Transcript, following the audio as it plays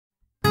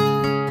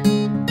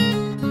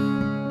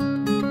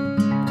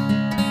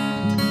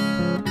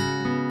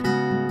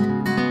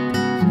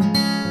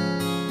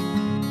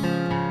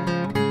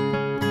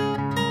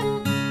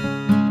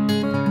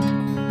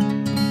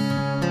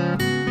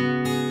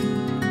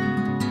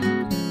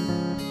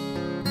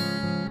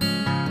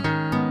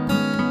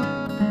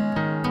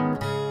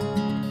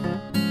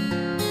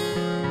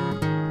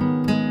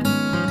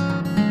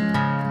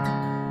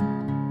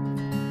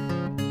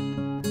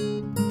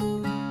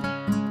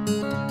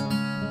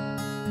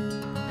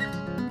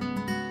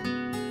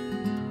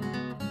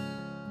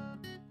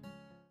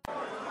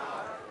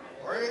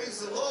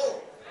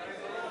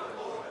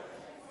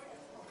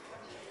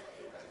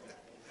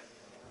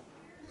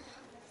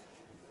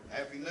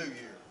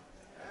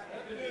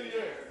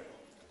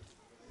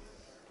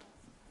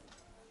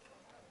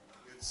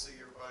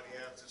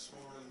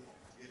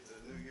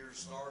year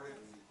started.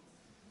 And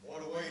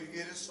what a way to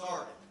get it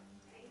started.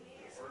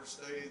 The first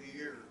day of the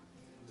year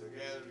to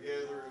gather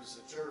together as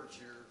a church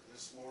here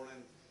this morning.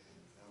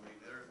 I mean,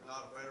 there's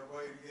not a better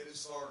way to get it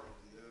started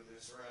than doing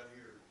this right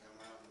here. Come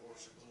out and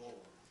worship the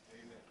Lord.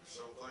 Amen. We're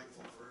so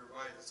thankful for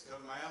everybody that's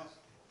come out.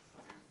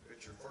 If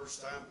it's your first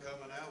time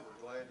coming out,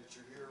 we're glad that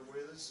you're here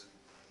with us. And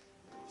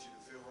we want you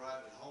to feel right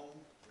at home.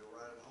 Feel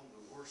right at home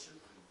to worship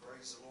and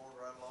praise the Lord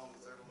right along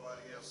with everybody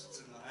else that's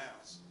in the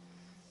house.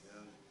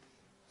 And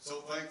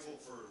so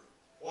thankful for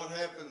what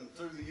happened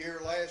through the year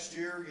last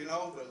year, you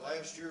know, but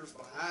last year's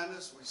behind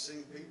us. We've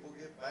seen people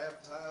get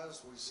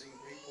baptized. We've seen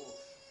people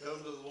come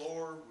to the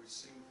Lord. We've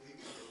seen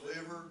people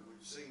delivered.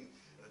 We've seen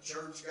a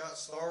church got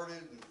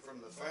started, and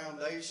from the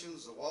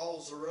foundations, the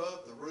walls are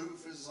up, the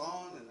roof is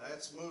on, and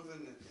that's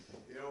moving,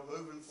 you know,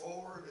 moving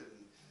forward and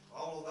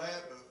all of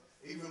that. But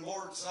even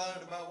more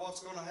excited about what's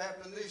going to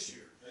happen this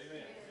year.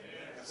 Amen.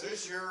 Because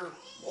this year,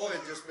 boy,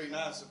 it'd just be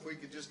nice if we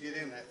could just get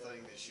in that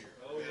thing this year.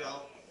 Oh, you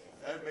know?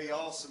 That'd be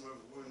awesome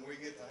when we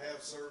get to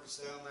have service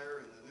down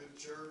there in the new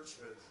church,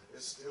 but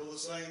it's still the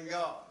same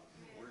God.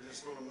 We're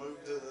just going to move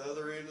to the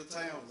other end of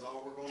town is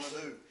all we're going to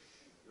do.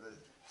 But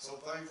so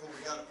thankful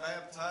we got a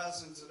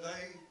baptizing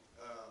today.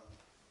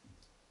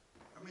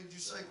 How many did you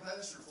say,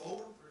 Pastor?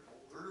 4?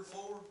 3 or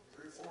 4?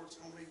 3 or 4 it's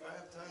going to be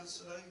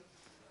baptized today.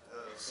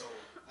 So,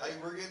 hey,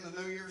 we're getting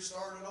the new year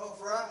started off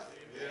right,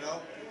 you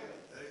know.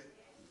 Hey.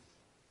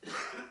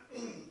 A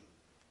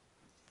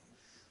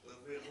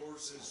little bit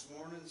hoarse this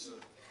morning, so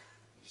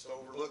just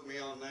overlook me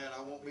on that.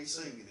 I won't be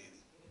singing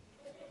any.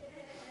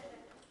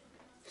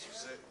 She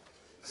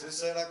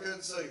said I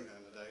couldn't sing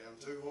none today. I'm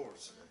too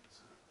hoarse.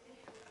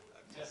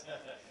 Next time.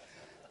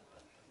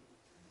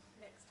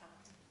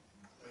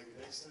 Maybe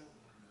next time?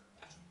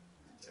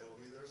 Tell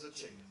me there's a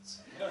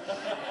chance. Come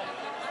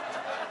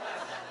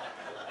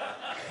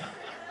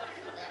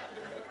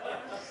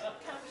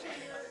to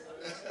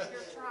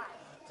your trial.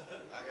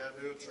 I got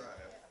to do a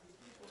trial.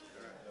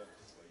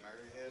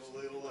 Mary had a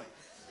little length.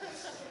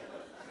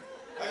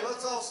 Hey,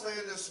 let's all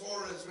stand this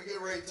morning as we get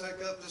ready to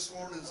take up this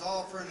morning's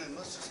offering, and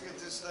let's just get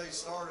this day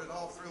started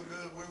off real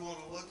good. We want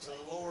to look to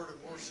the Lord and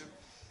worship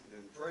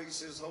and praise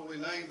His holy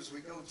name as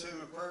we go to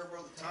Him in prayer.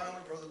 Brother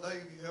Tyler, Brother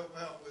Dave, you help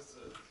out with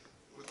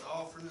the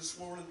offering this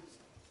morning.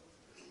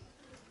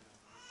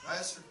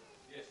 Pastor?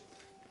 Yes.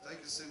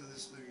 Take us into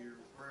this new year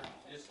with prayer.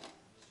 Yes.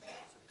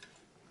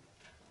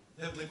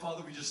 Heavenly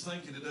Father, we just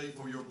thank you today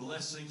for your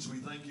blessings. We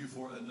thank you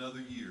for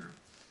another year.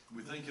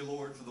 We thank you,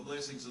 Lord, for the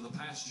blessings of the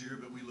past year,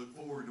 but we look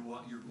forward to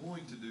what you're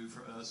going to do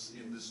for us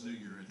in this new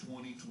year, in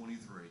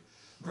 2023.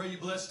 Pray you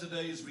bless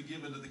today as we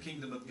give into the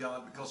kingdom of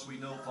God, because we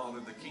know, Father,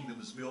 the kingdom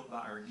is built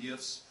by our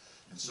gifts.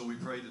 And so we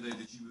pray today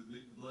that you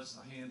would bless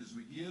the hand as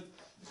we give,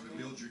 as we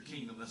build your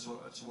kingdom. That's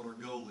what our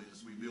goal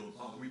is, we build.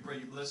 Father, we pray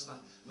you bless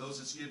those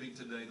that's giving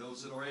today.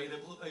 Those that are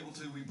able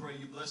to, we pray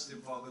you bless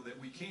them, Father, that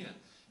we can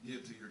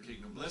give to your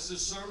kingdom. Bless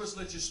this service.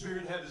 Let your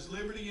Spirit have his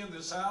liberty in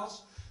this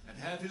house and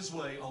have his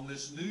way on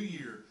this new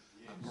year.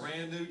 A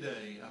brand new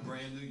day, a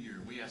brand new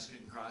year. We ask it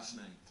in Christ's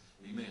name.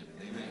 Amen.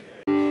 Amen.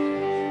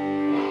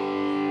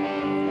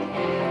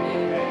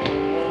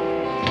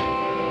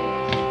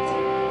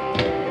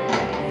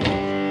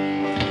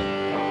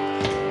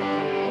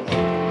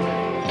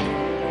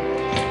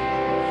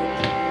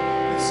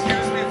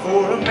 Excuse me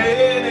for a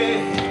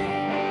minute,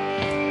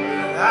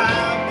 but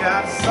I've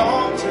got a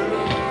song to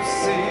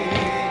sing.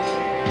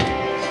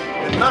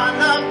 It might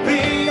not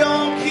be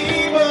on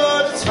key,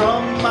 but it's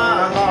from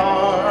my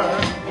heart.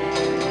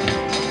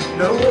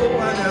 No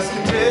one else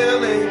can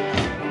tell it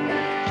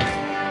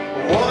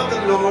what the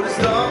Lord has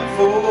done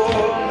for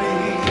me.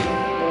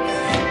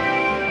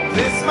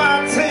 This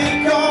might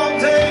take all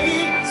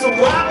day, so I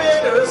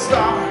better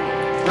start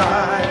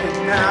right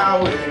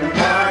now. It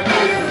might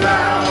get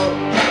loud,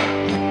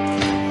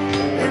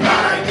 it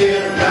might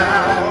get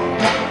loud.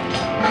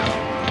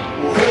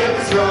 Well,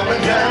 it's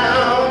coming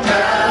down,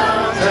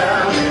 down,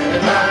 down.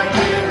 It might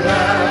get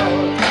loud,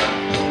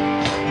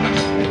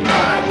 it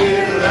might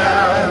get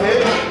loud.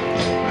 Yeah.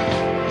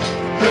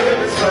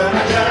 It's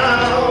coming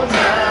down,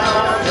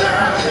 down,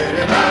 down, and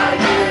it might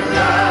get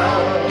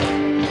loud.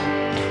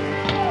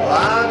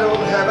 I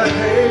don't have a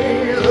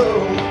halo,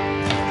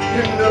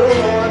 you know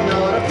I'm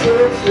not a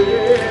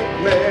perfect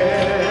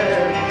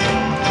man.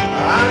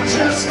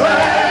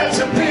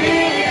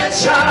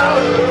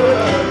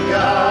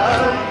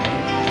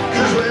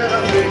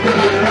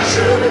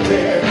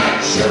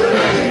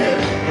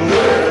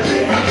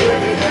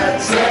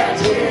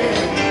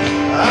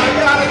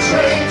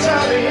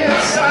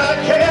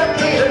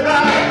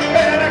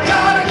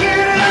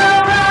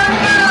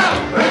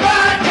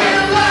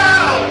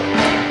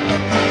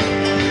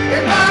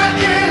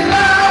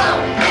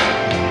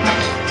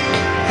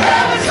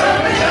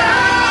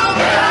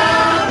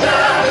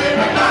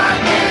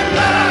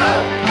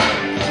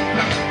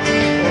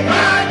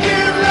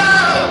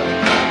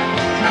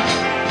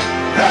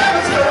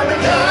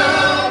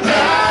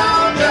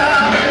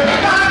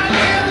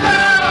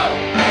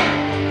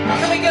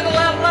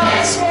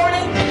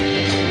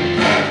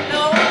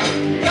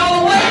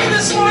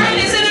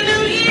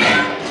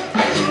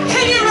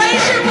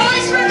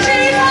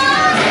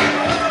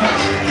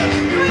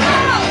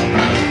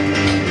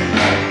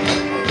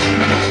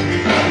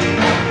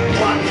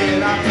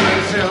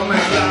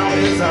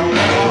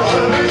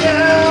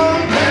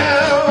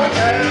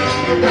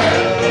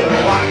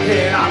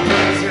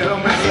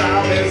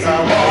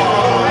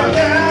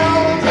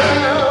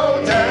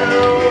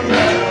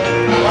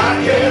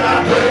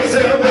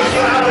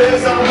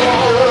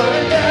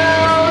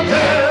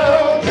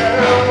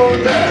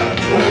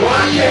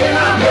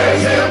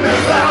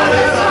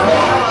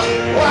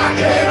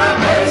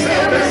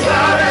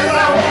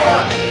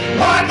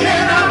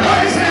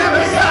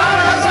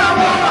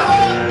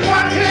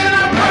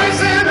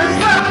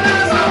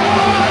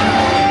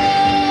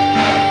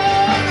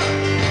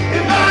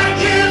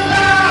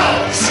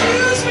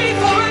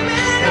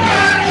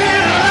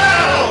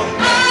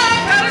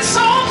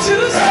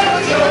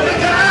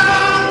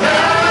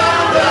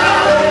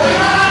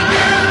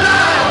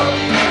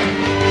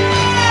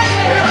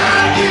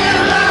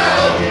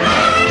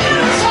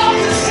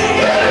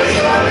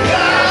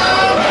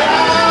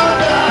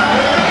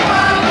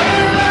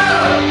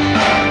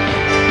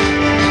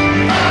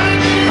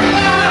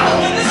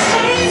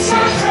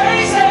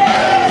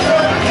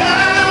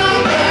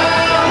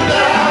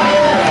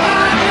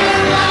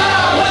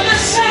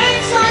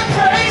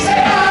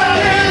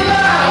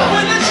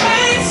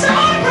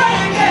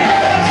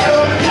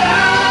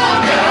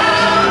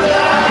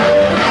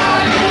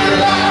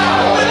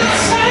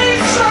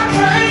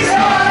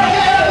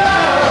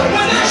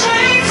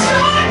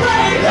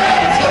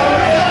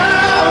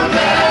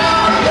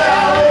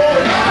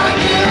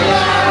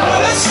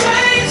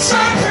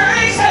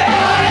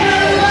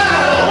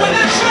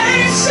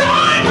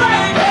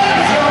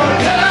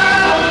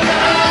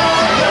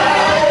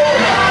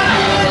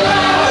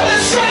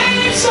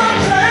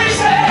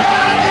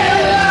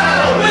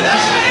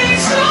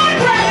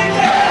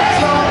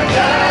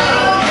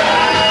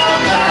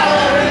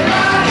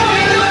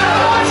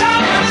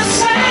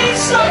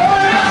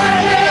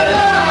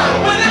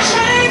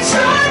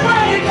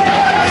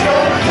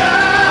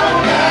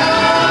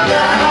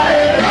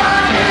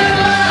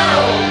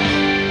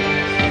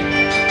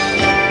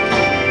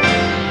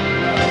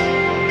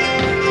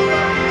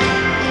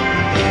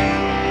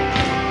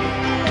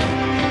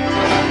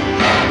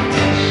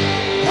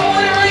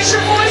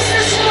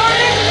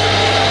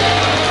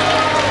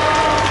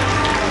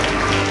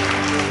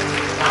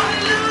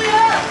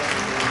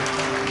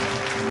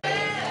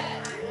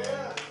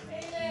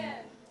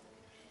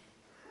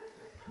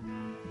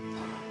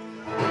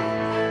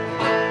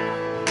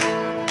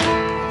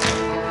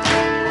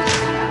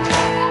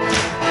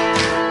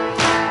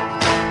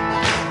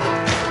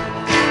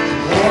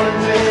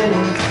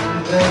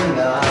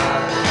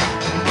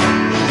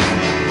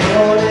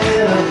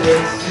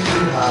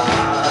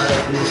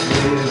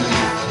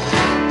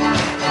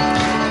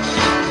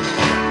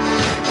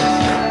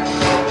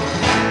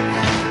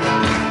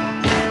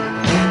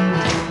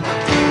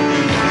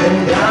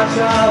 I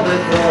try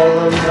with all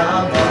of my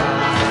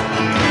might,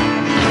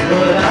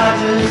 but I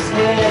just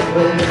can't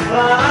win the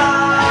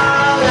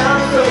fight.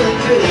 I'm slowly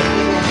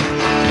drifting,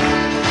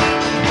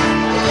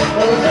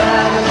 oh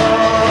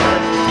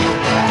vagabond,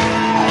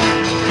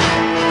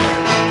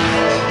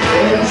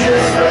 and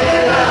just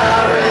when I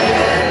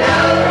ran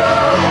out of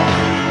road,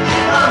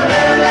 I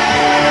met a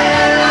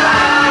man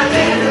I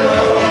didn't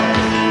know,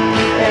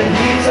 and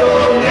he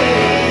told me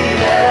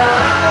that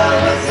I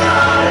was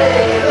not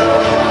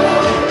alone.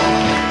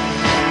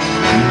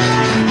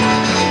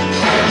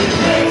 He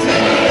picked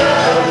me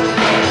up,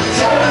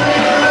 turned me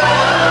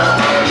around,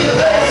 you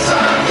lay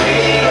some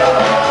feet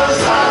on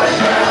solid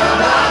ground.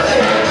 I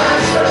thank the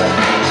Master,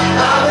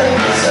 I thank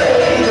the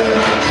Savior,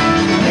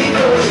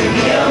 because you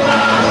healed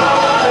my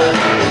heart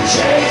and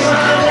changed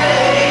my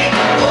name.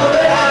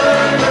 Forever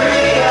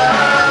free,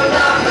 I'm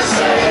not the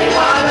same.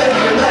 I thank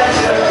the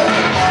Master,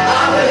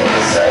 I thank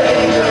the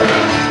Savior,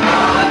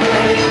 I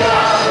thank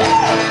God.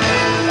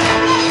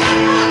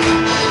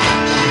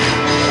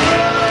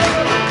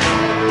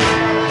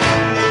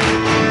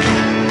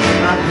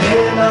 I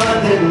cannot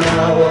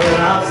deny what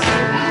I've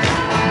seen.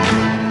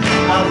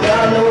 I've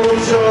got no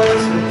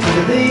choice but to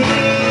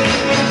believe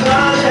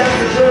God has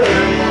the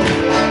burden.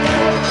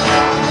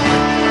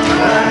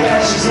 Like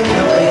ashes in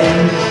the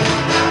wind.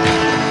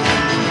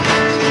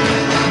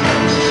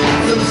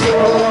 Some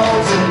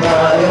storms in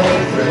my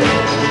own friend.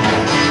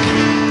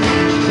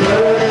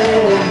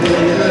 Burden and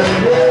bitterness,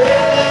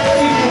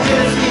 you can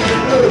just keep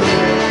it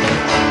moving.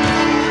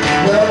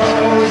 No,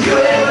 you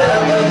ain't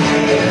welcome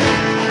here.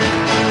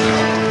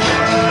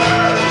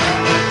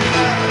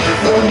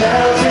 From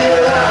now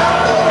till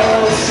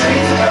out,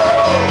 streets of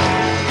gold,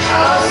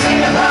 I'll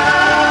sing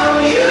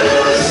about you,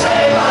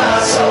 save my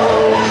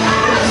soul.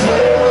 This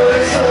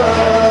wayward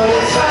son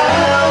has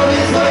found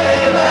his way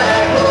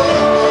back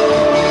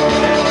home.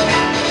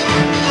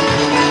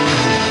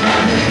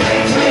 You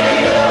picked me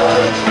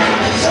up,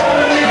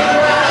 turned me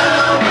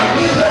around,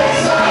 you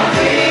placed my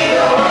feet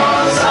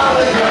on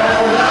solid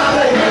ground. I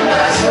thank the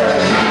Master,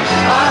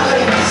 I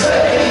thank the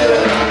Savior,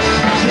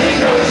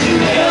 because you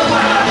healed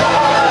my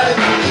heart,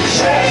 you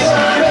changed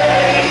my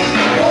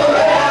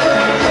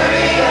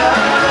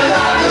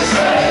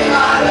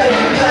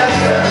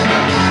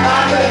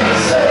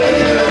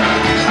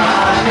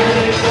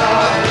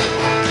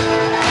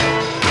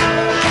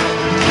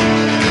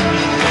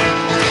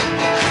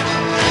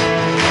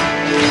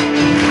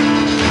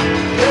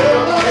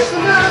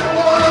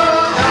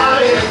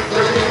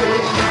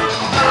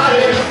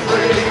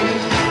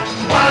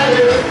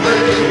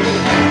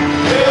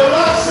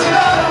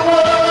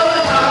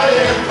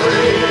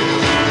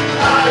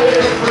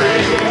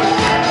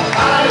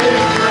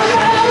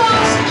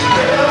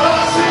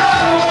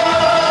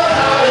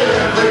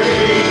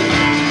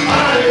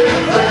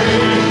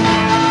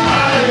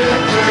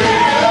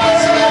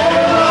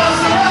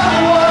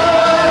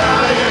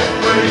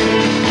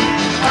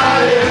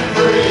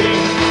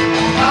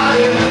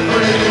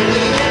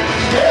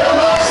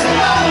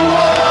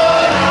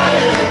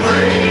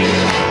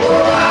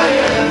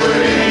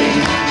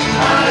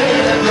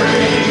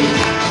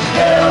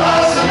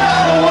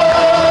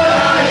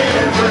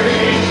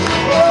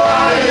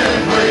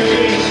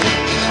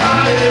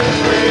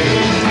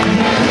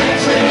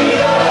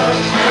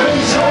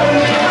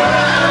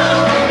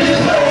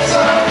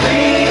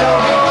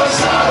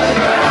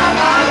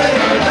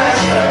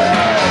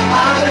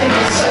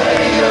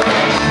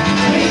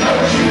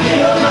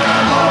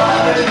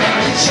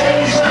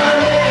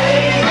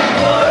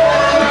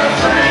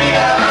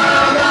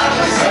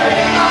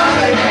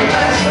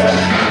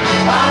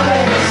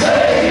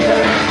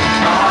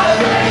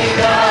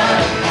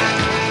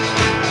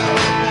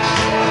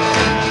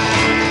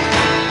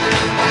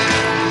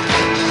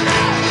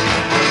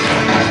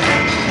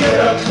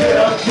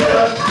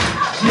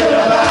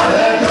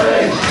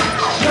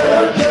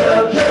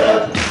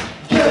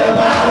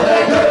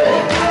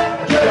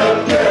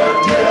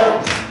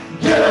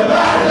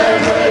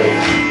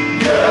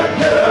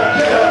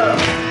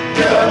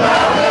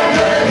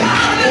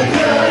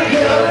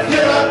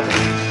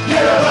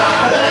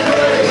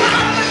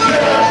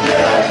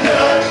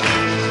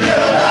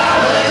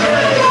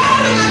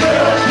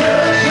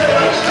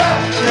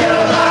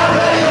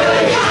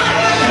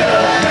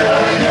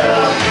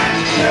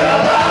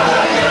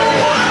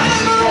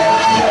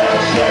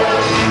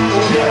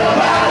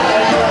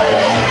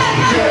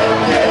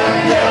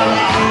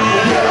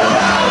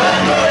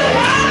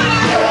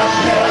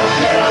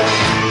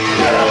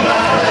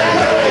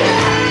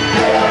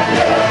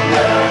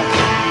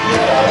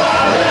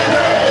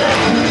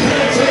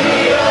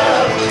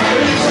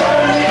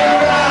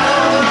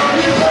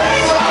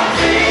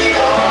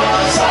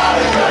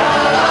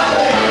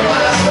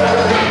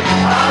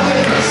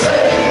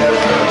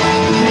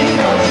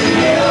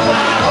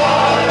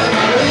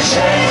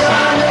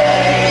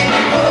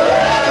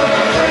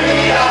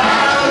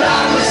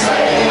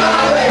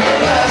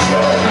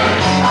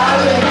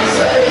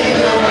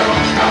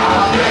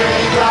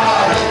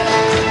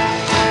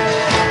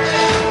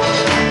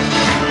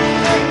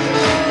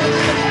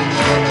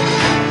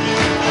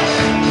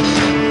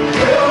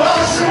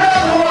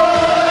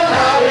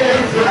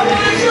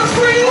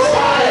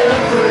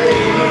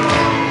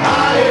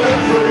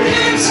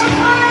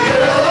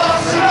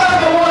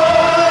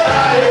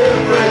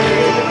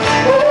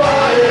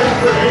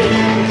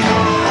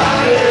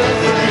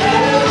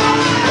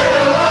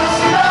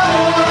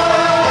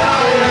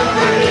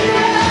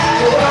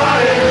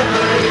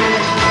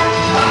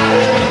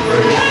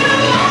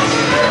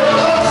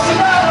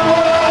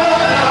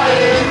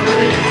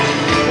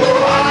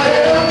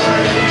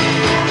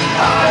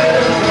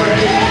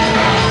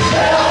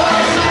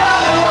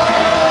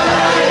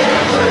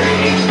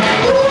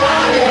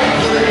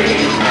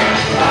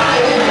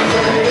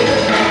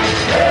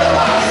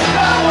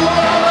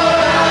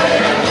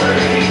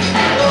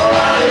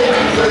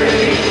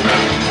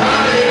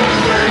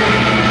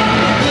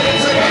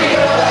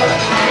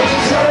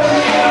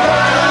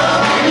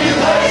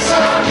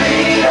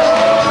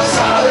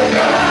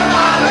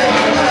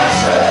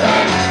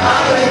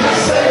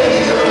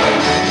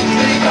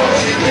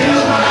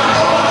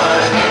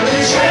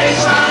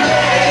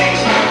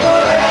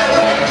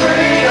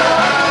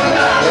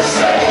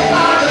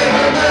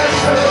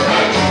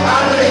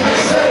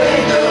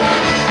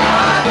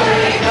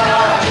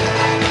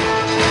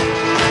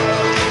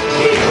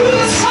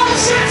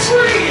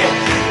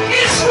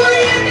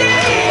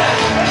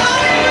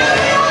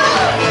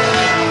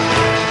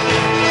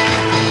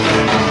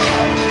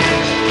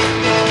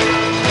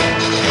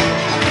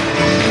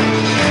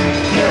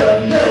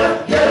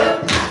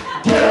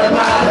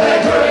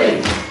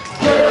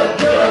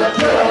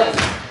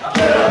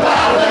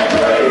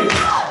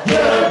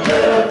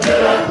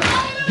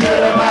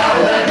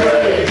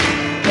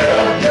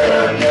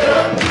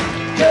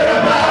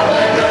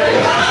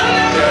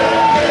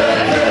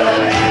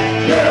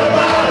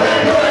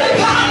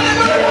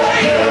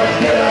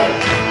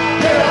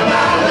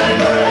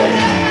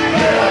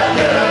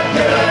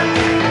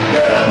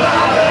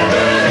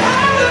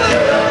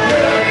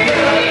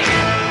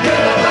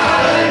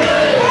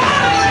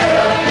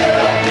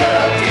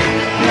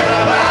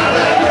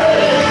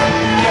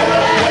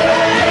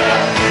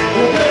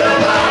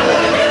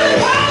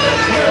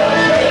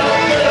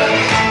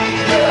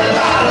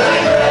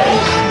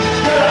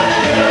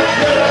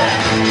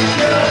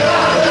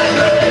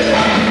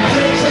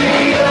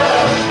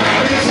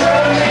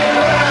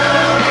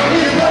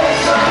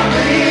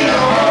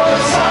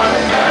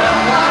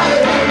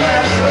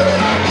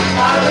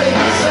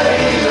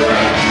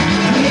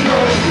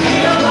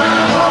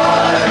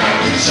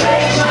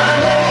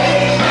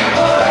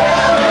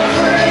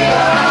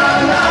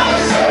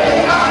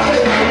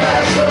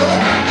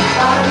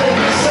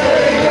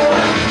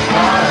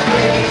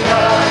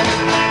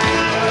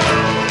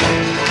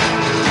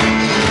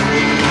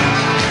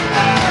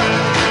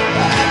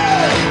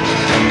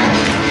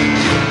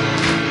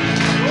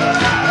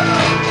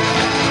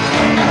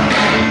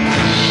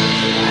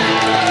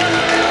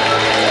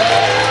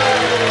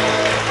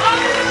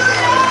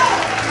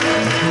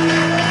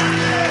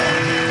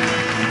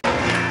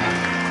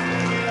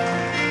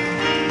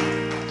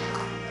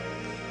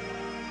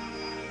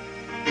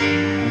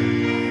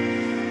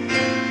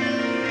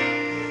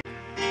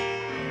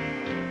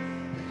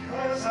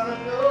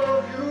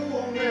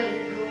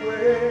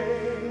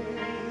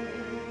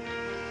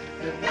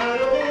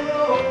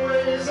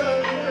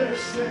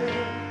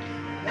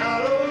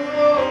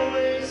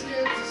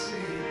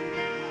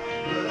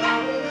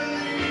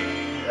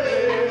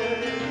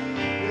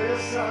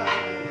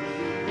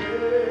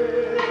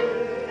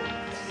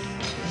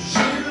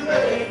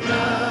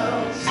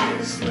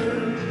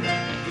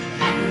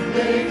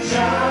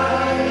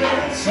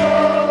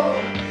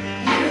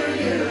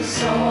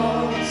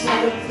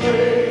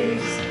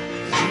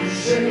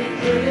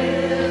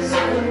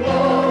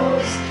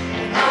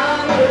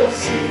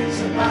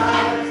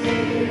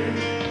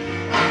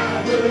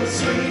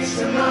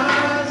to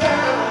my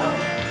doubt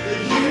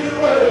that you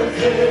were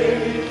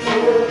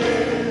faithful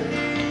then.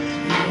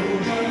 You'll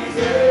be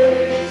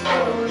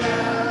faithful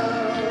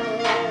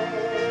now.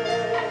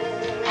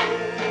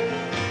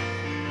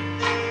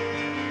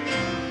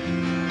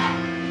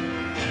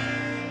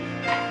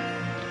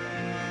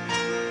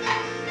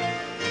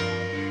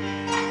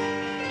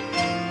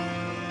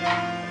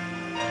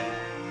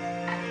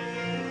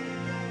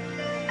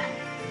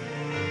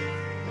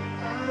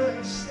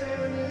 I'm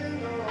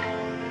standing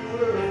on your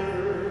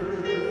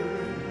word.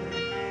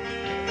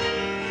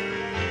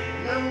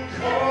 I'm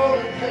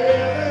calling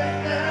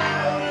heaven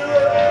down to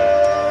earth.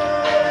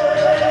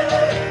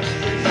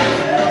 You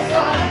will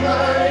find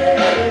my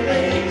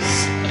enemies.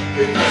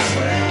 This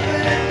will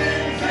end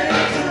in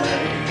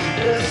victory.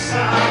 Yes, I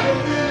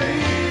will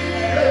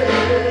believe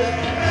it.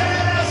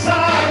 Yes, I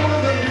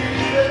will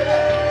believe it.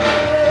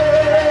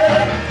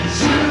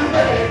 You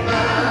make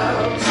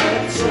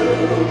mountains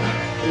move.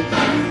 You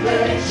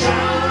make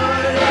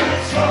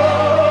giants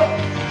fall.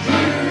 You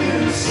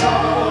use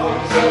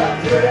songs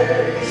of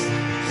praise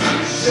to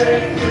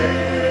shake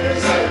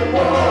rivers and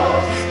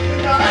walls.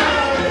 And I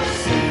will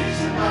speak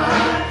to my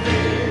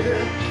fear.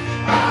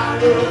 I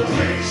will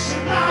preach to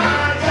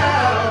my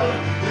doubt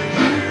that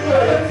you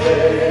were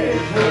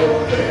faithful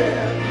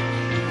then.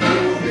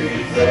 You'll be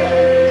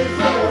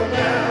faithful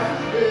now.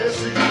 Yes,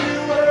 you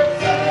were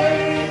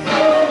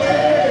faithful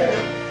then.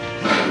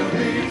 You'll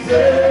be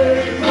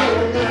faithful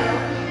now.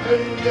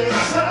 And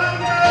yes, I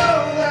know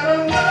that I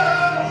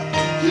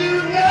know you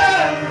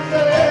never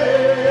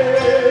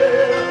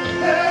fail.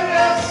 And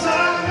yes, I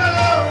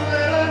know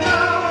that I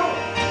know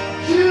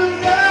you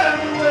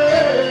never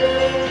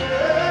will.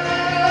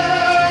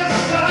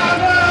 Yes, I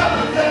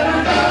know that I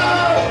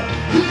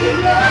know you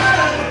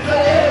never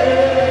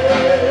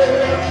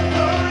fail.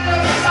 Oh,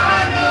 yes, I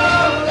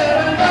know that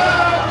I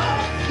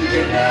know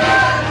you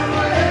never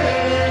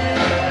will.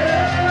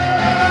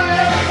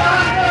 Yes,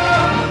 I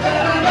know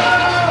that I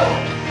know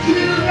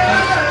you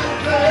never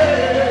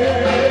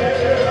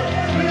fail.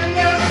 And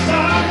yes, I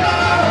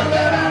know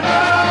that I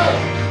know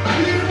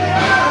you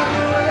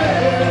never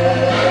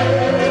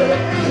will.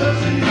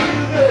 'Cause you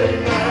make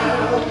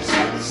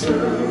mountains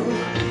move.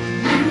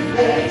 You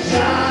make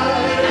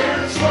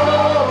giants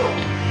fall.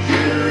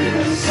 You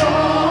use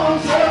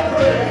songs of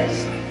praise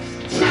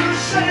to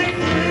shake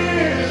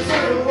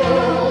prison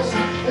walls.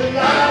 And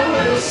I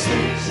will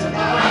speak to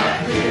my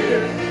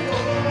fear.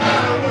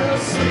 I will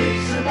speak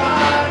to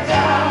my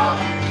doubt.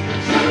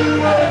 You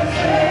were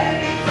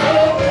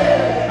faithful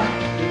then.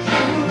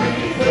 You'll be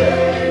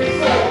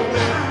faithful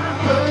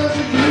now. 'Cause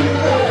you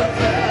were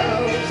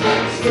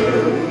mountains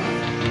through.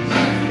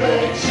 You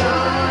make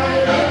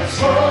giants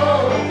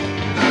fall.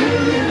 You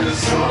use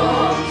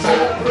songs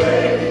of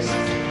praise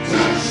to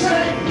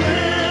shake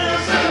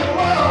prison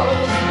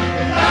walls.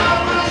 And I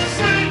will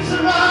speak to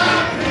my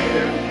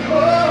fear.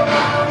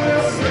 Oh, I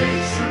will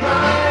speak to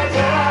my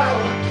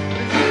doubt.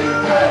 You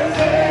were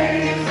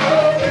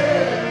faithful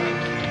then.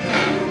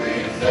 You'll be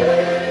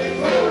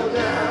faithful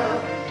now.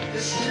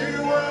 Yes, you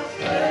were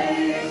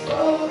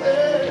faithful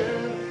then.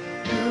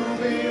 You'll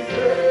be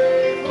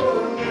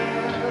faithful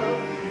now.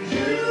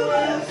 You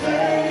were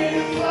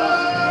faithful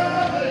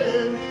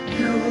then.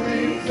 You'll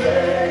be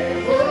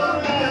faithful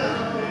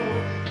now.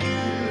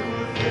 You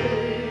were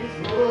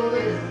faithful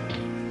then.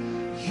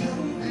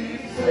 You'll be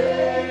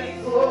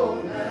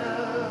faithful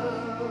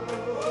now.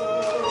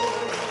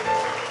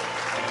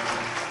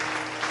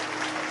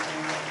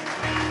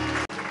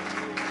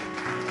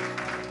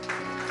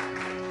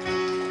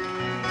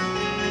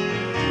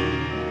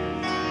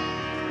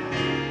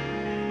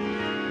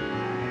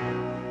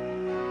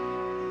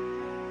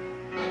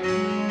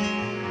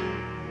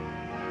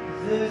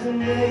 There's a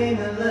name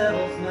that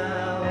levels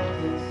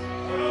mountains,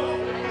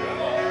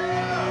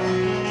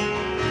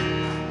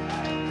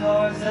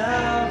 carves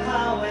out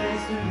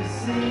highways through the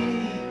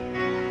sea.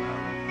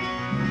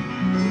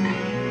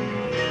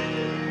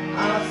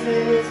 I've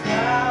seen its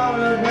power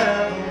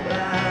unravel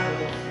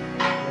battles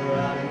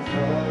right in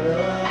front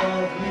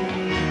of me.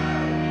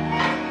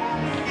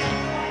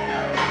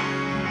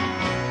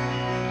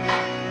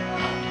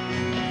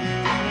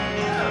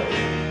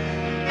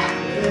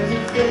 There's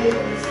a faith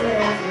that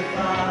stands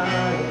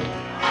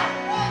defiant.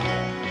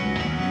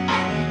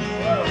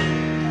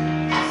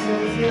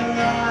 Sends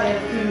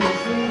Goliath through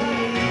his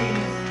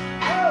knees.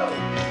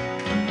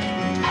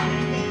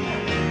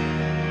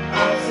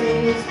 I've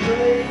seen his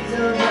praise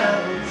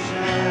unravel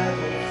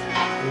shackles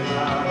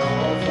without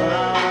all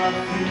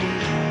 5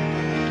 feet.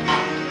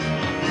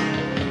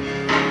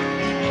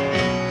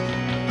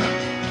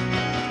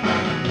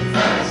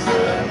 That's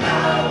the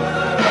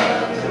power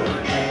of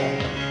your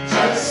name.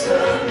 Just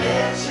a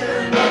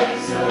mention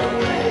makes a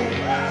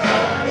way.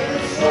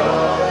 It's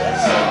all,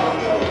 it's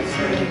almost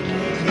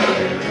breaking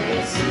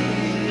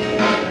guarantee.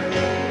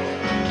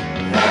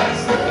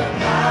 That's the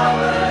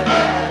power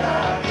that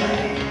I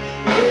claim.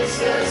 It's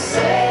the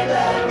same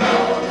that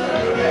rolled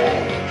the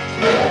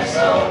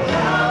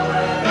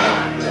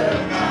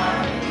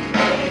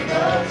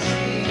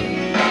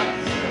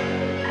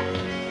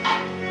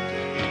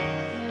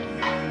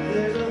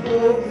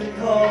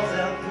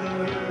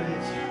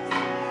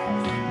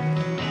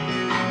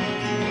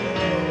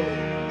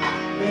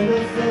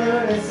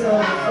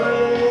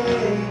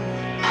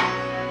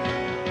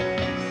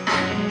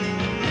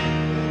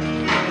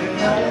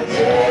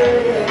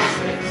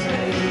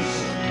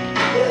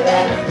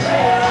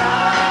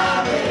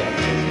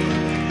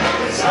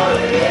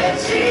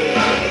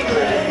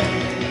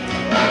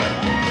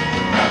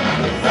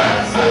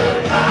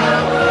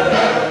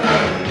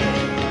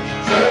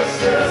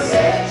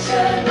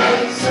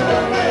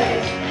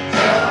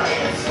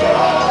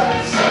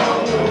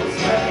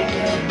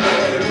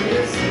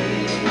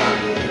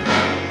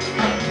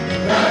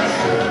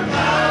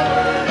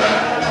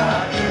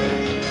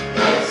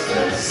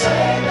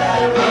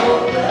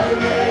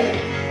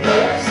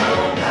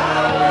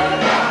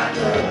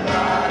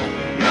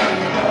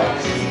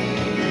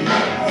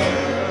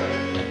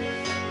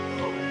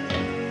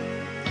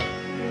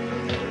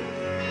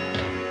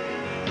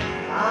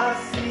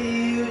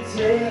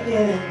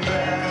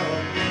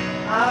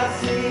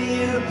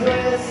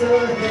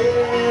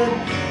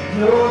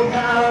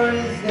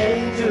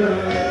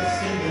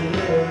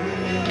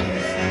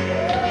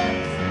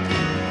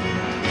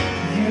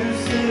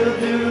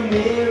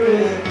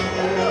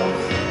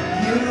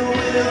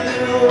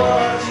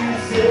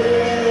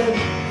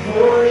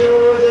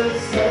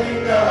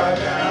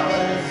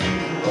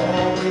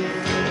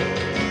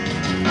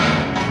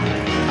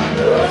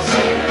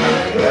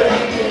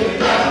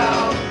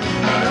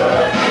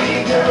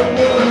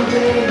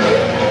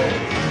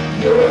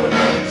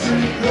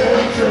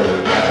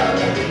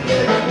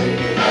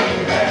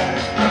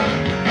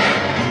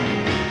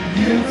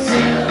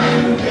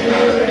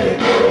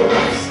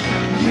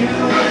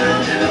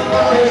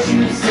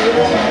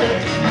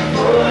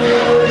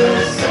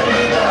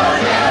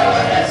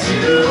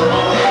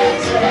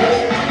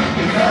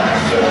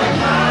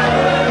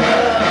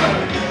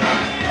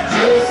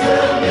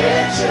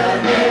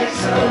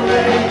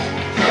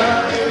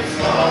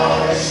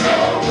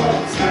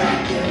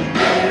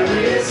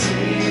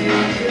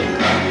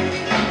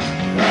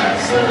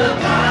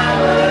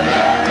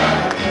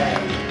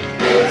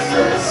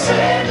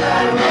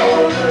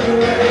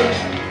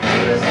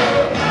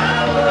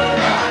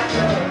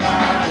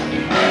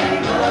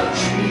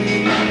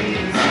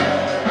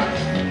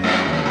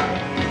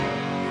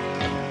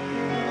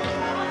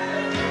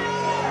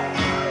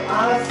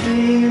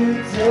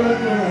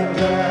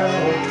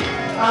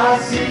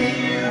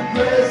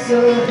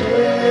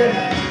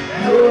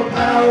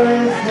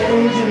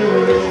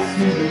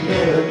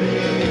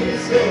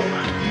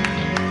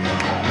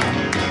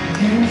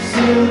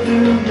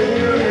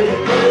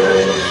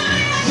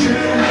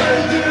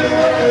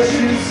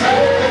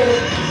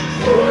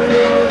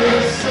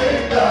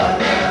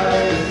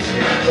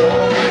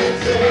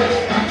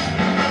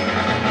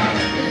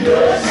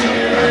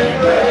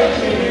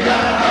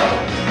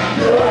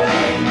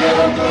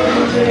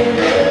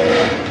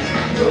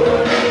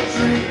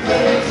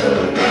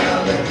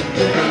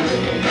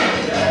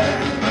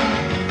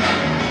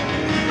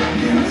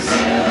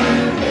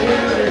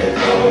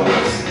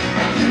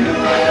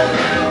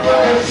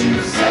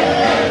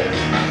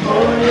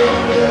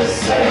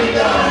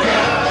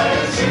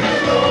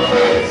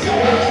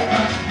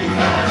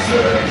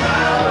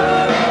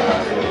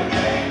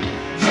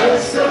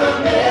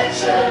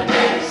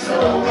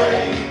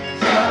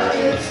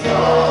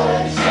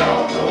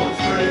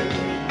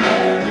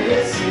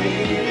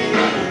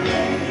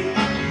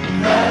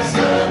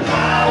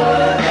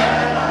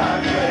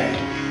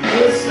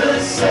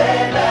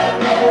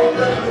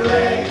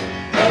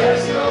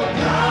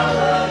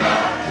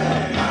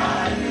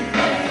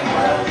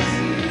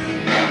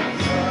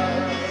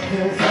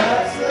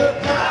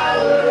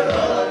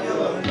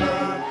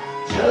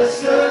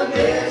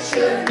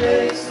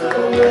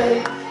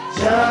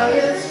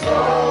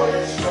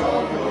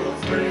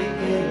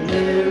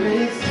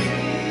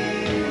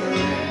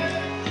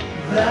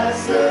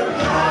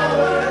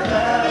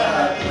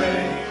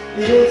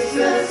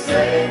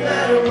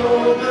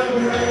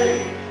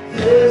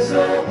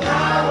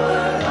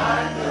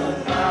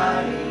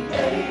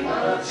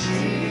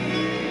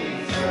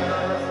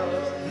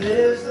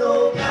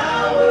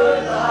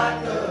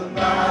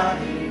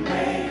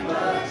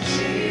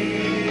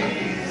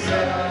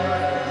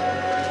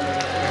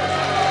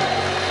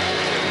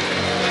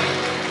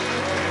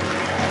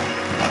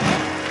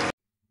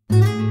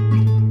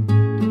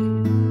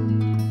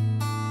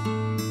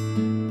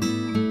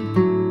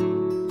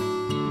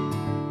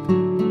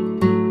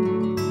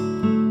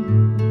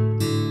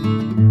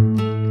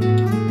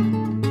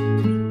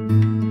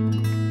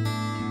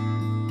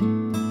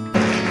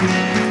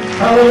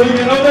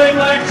Hallelujah. No name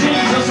like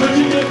Jesus. Would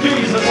you give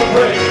Jesus a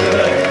praise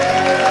today?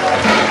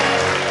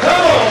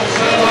 Come on,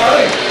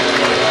 somebody.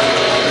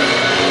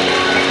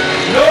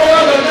 No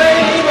other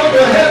name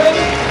under heaven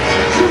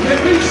that you can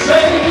be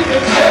saved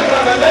except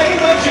by the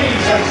name of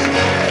Jesus.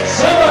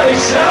 Somebody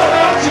shout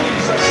out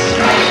Jesus.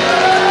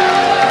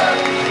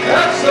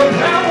 That's the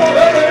power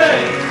of the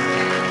name.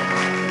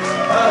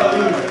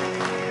 Hallelujah.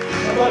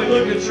 Somebody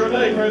look at your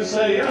neighbor and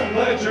say, I'm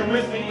glad you're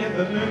with me in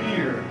the new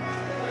year.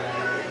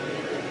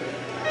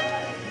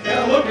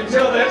 Now look and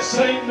tell that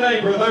same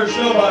neighbor there's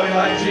nobody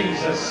like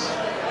Jesus.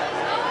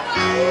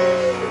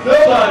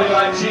 Nobody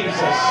like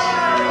Jesus.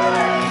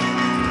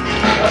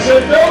 I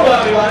said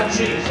nobody like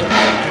Jesus.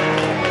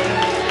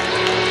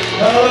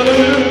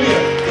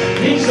 Hallelujah.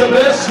 He's the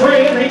best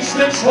friend. He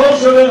sticks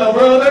closer than a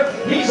brother.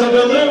 He's a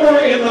deliverer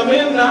in the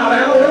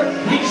midnight hour.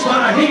 He's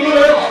my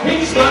healer.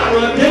 He's my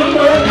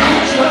redeemer.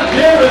 He's my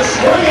dearest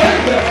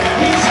friend.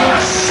 He's my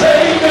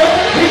Savior.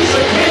 He's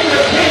the King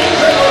of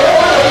kings and the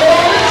Lord of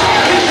lords.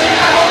 He's the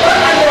Alpha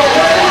and the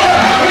Omega.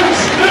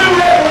 He's new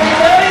every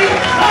day.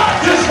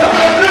 Not just on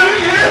a new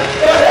year,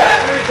 but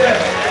every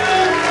day.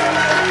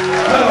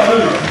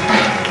 Hallelujah.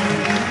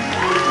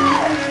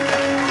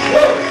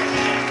 Whoa.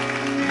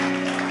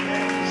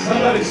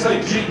 Somebody say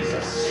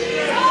Jesus.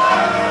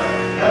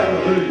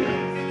 Hallelujah.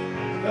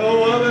 No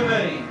other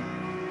name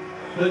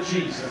but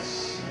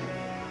Jesus.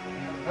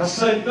 I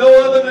say no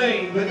other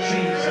name but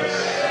Jesus.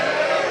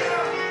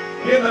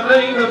 In the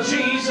name of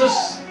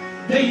Jesus,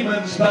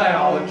 demons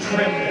bow and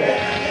tremble.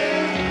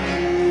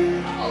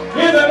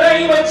 In the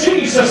name of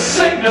Jesus,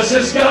 sickness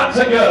has got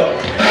to go.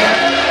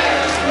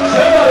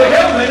 Somebody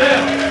help me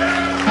now.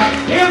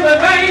 In the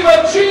name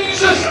of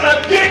Jesus,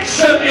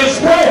 addiction is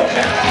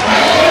broken.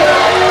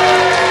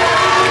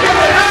 In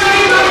the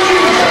name of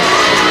Jesus.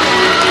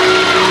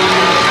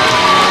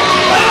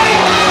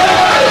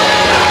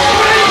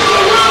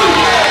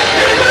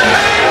 In the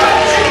name of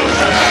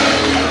Jesus.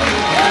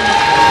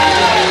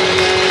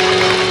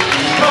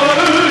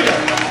 Hallelujah.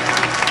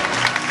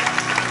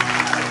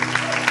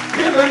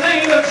 In the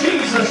name of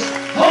Jesus,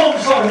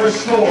 homes are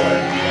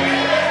restored.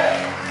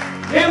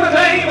 In the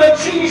name of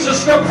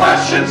Jesus,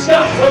 depression's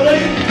got to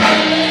leave.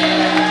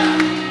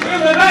 In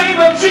the name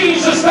of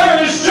Jesus,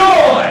 there is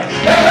joy,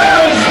 and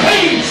there is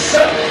peace,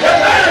 and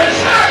there is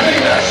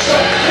happiness.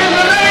 In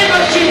the name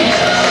of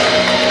Jesus.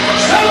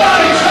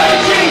 Somebody say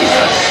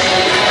Jesus.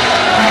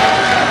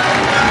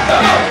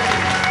 Come on.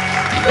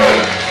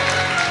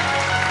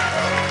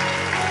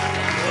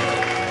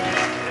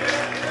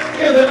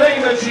 In the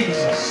name of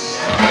Jesus.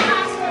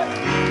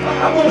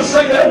 I'm going to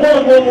say that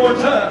one more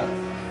time.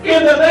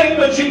 In the name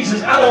of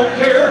Jesus. I don't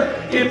care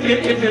if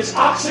it's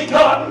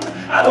Oxycontin.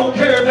 I don't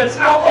care if it's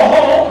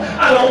alcohol.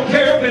 I don't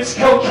care if it's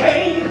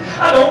cocaine.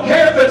 I don't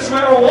care if it's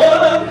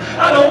marijuana.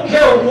 I don't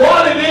care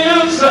what it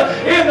is.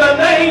 In the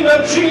name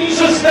of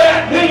Jesus,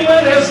 that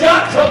demon has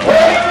got to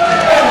break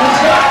and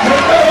has got to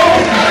go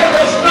and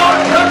does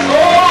not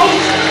control.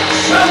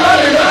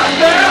 Somebody right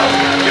now,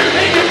 you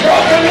need it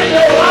broken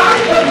in your life,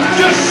 but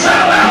just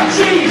shout out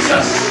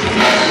Jesus.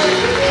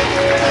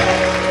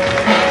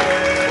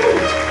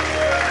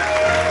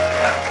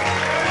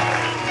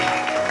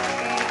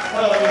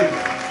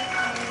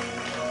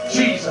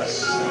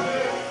 Jesus.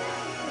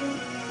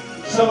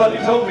 Somebody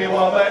told me a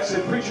while back,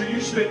 said, "Preacher, you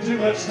spend too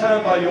much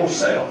time by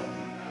yourself."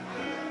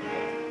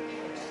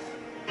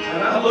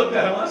 And I looked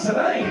at him, I said,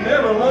 "I ain't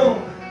never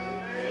alone.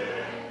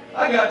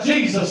 I got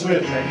Jesus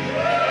with me."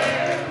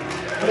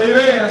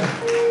 Amen.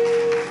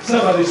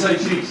 Somebody say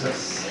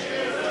Jesus.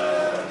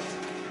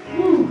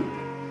 Woo.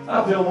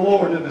 I feel the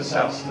Lord in this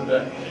house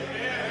today.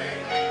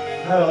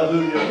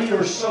 Hallelujah. We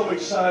are so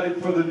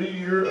excited for the new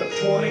year of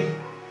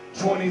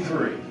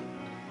 2023.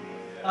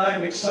 I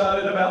am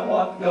excited about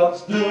what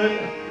God's doing.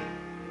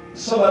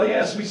 Somebody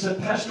asked me,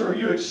 said, "Pastor, are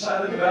you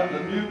excited about the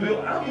new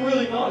building?" I'm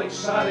really not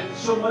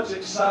so much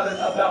excited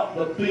about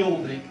the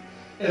building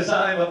as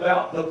I am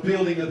about the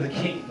building of the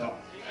kingdom.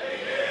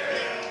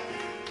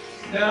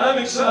 Now, I'm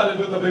excited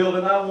with the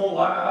building. I won't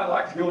lie. I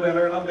like to go down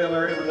there, and I'm down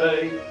there every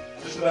day,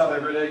 just about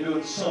every day,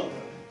 doing something.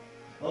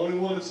 The only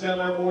one that's down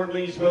there more than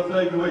me is Brother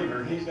David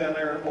Weaver. He's down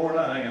there more than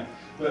I am.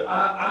 But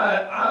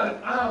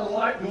I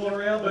like going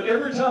around, but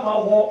every time I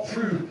walk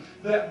through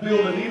that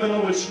building, even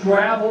though it's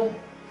gravel,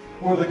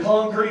 where the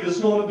concrete is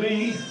going to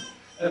be,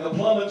 and the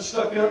plumbing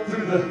stuck up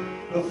through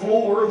the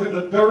floor, through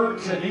the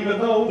dirt, and even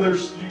though you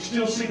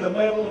still see the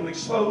metal and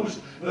exposed,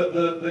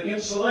 the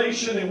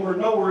insulation, and we're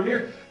nowhere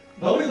near,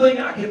 the only thing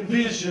I can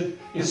vision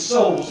is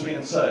souls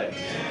being saved.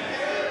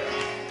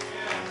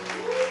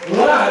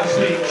 Lives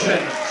being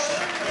changed.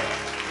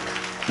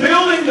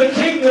 Building the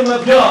kingdom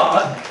of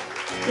God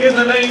in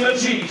the name of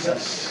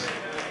Jesus.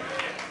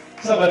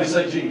 Somebody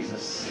say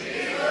Jesus.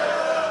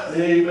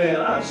 Amen.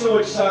 I'm so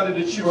excited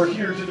that you are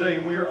here today,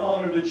 and we are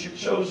honored that you've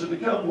chosen to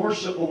come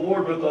worship the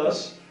Lord with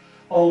us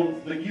on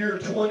the year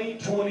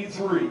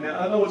 2023. Now,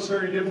 I know it's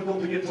very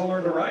difficult to get to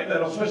learn to write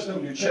that, especially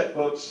on your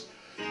checkbooks.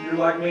 You're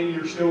like me,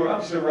 I'm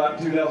still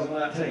writing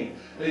 2019.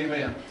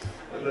 Amen.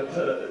 But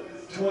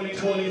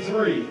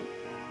 2023,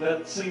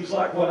 that seems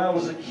like when I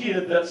was a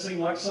kid, that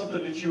seemed like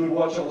something that you would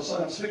watch on a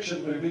science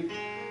fiction movie,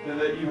 and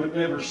that you would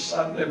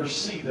I'd never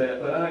see that.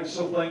 But I'm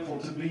so thankful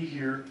to be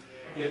here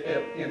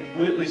in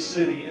Whitley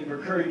City, in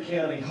McCurry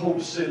County,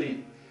 Hope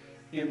City,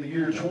 in the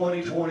year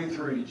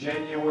 2023,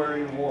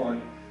 January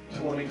 1,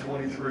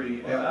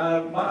 2023.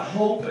 And my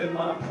hope and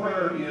my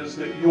prayer is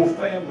that your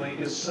family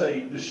is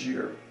saved this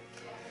year.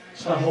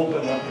 It's my hope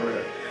and my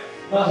prayer.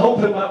 My hope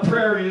and my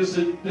prayer is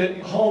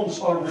that homes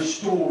are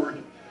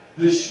restored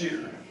this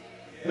year,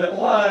 that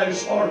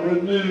lives are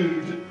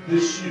renewed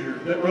this year,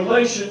 that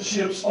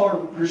relationships are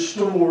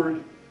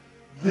restored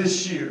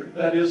this year.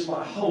 That is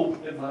my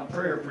hope and my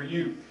prayer for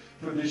you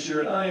for this year.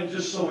 And I am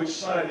just so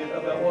excited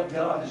about what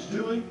God is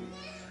doing.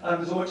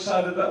 I'm so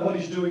excited about what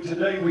he's doing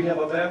today. We have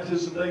a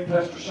baptism day.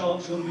 Pastor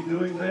Sean's going to be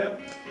doing that.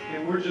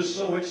 And we're just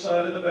so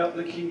excited about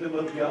the kingdom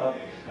of God.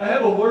 I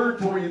have a word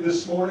for you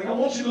this morning. I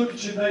want you to look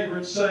at your neighbor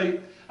and say,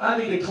 I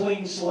need a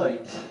clean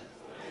slate.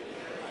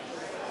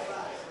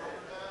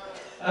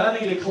 I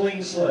need a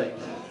clean slate.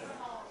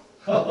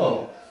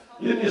 Uh-oh.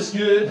 Isn't this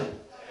good?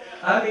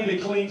 I need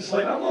a clean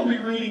slate. I'm going to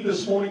be reading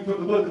this morning from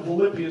the book of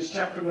Philippians,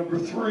 chapter number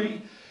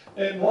 3.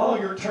 And while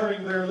you're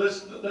turning there,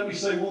 let me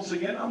say once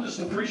again, I'm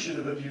just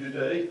appreciative of you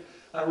today.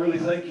 I really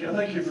thank you. I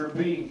thank you for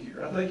being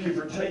here. I thank you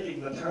for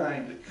taking the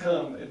time to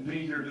come and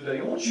be here today.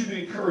 I want you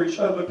to encourage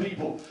other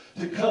people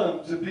to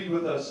come to be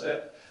with us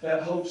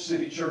at Hope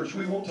City Church.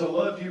 We want to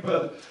love you.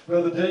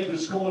 Brother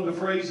Davis coined the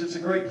phrase, it's a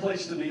great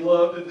place to be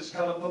loved, and it's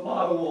kind of the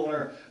motto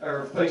on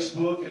our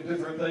Facebook and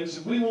different things.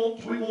 And we want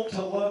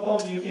to love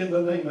on you in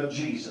the name of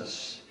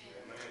Jesus.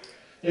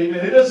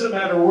 Amen. It doesn't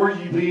matter where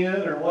you've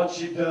been or what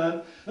you've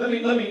done. Let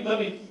me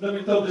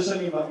throw this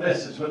in my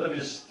message, but let me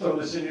just throw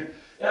this in here.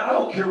 I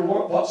don't care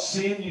what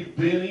sin you've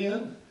been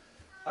in.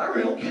 I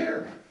really don't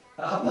care.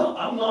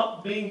 I'm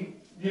not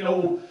being,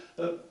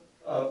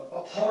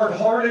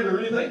 hard-hearted or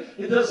anything.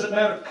 It doesn't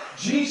matter.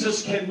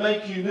 Jesus can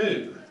make you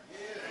new.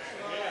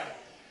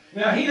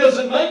 Now, he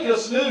doesn't make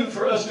us new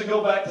for us to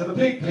go back to the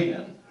pig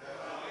pen.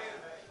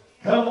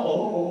 Come on.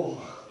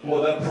 Oh,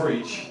 boy, that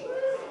preach.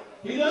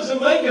 He doesn't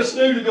make us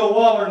new to go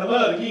waller in the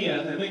mud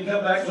again and then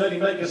come back and let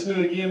him make us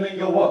new again and then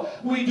go waller.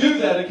 We do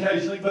that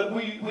occasionally, but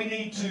we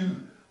need to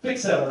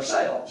fix that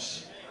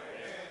ourselves.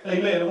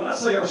 Amen. And when I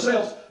say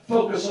ourselves,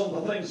 focus on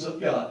the things of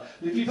God.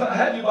 If you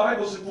have your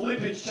Bibles in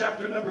Philippians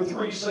chapter number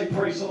 3, say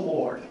praise the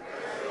Lord.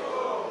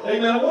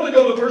 Amen. I want to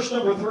go to verse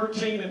number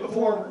 13, and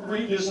before I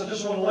read this, I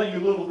just want to lay you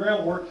a little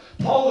groundwork.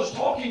 Paul is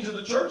talking to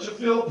the church of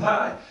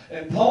Philippi,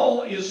 and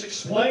Paul is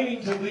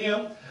explaining to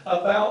them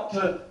about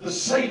the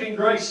saving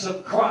grace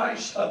of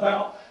Christ,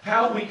 about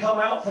how we come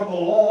out from the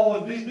law.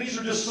 And these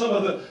are just some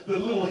of the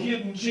little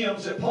hidden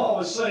gems that Paul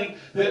is saying,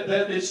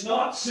 that it's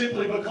not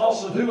simply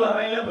because of who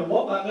I am and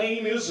what my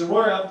name is and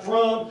where I'm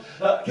from.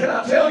 Can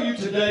I tell you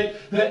today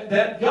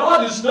that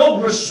God is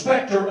no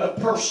respecter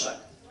of person?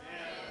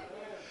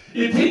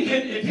 If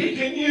he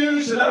can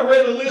use, and I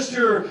read a list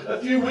here a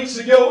few weeks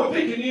ago,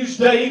 if he can use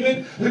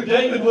David, who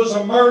David was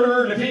a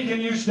murderer, and if he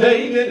can use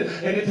David,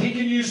 and if he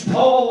can use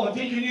Paul, and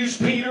if he can use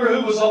Peter,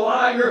 who was a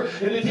liar,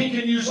 and if he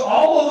can use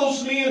all of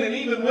those men and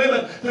even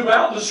women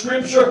throughout the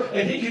Scripture,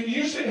 and he can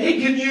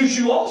use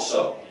you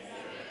also.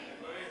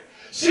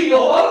 See, a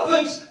lot of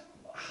things.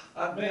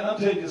 Man, I'm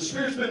telling you, the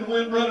Spirit's been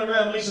running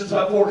around me since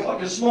about 4 o'clock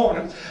this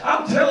morning.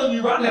 I'm telling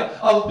you right now,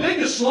 the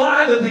biggest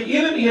lie that the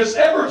enemy has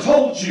ever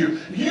told you,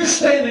 you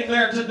standing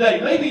there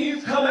today, maybe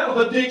you've come out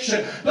of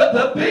addiction, but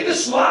the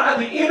biggest lie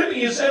the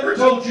enemy has ever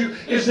told you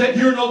is that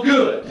you're no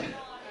good.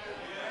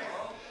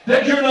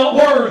 That you're not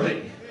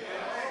worthy.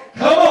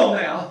 Come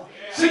on now.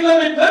 See,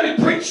 let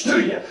me preach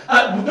to you.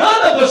 None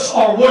of us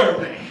are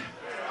worthy.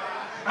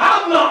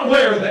 I'm not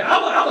worthy.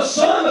 I'm a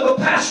son of a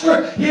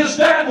pastor. His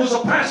dad was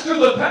a pastor.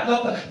 The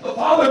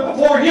father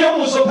before him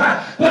was a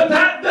pastor. But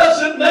that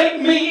doesn't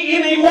make me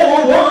any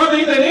more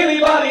worthy than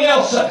anybody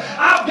else.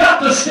 I've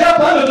got to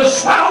step under the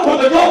spout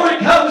where the glory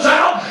comes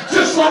out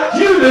just like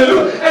you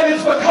do. And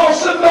it's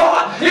because of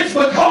God. It's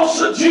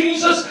because of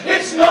Jesus.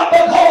 It's not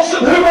because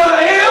of who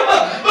I am,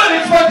 but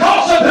it's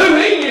because of who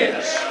He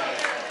is.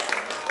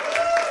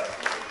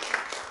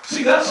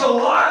 See, that's a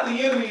lie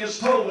the enemy has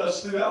told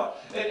us throughout.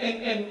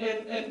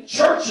 And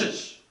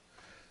churches.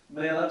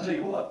 Man, I tell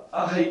you what,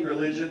 I hate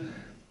religion.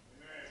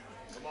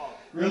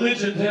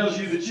 Religion tells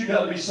you that you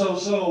got to be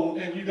so-so,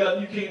 and you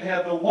can't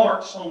have no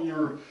marks on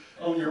your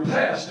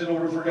past in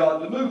order for God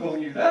to move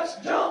on you. That's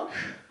junk.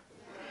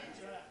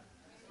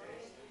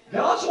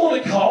 God's the one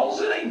that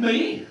calls. It ain't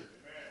me.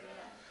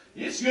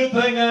 It's a good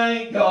thing I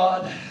ain't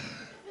God.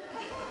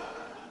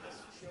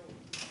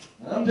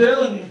 I'm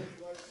telling you.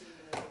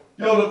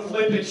 Go to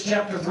Philippians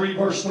chapter 3,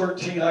 verse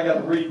 13. I got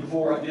to read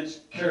before I get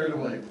carried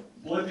away.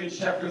 Philippians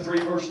chapter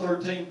 3, verse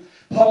 13.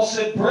 Paul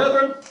said,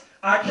 Brethren,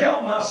 I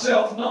count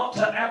myself not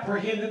to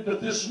apprehended, but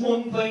this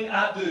one thing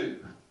I do.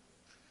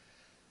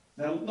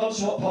 Now,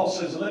 notice what Paul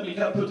says. And let me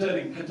kind of put that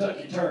in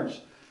Kentucky terms.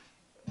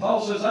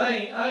 Paul says, I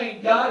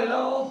ain't got it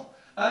all.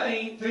 I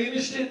ain't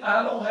finished it.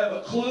 I don't have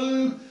a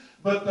clue.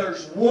 But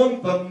there's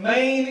the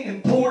main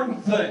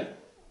important thing.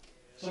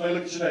 Somebody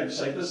look at your neighbor and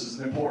say, this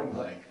is an important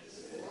thing.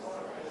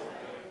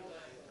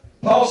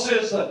 Paul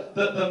says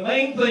the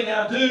main thing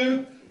I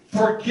do,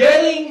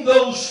 forgetting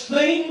those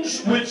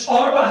things which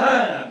are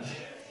behind.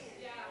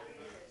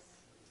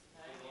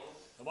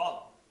 Come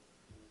on.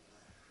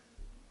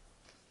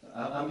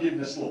 I'm giving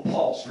this little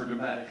pause for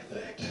dramatic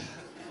effect.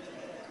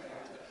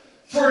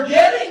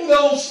 Forgetting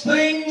those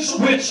things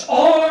which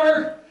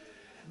are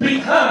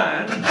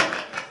behind,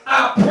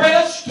 I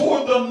press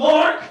toward the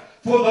mark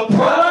for the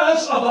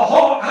prize of the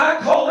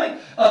high calling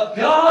of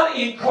God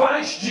in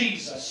Christ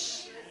Jesus.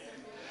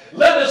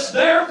 Let us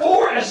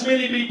therefore, as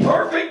many be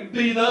perfect,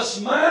 be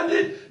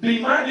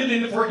minded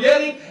in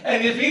forgetting,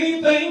 and if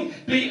anything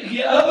be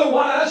ye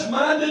otherwise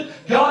minded,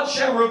 God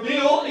shall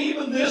reveal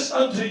even this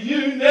unto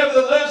you.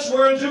 Nevertheless,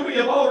 whereunto we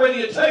have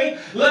already attained,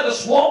 let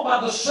us walk by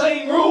the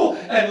same rule,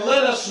 and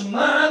let us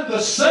mind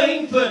the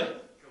same thing.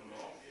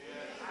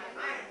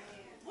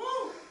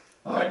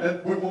 All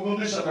right, we're going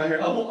to do something right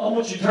here. I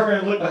want you to turn around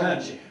and look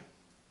behind you.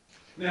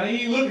 Now, you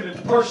ain't looking at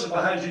the person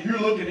behind you.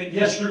 You're looking at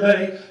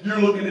yesterday. You're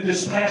looking at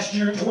this past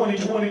year,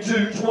 2022,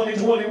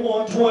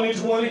 2021,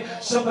 2020,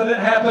 something that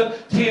happened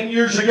 10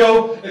 years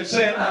ago, and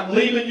saying, I'm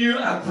leaving you,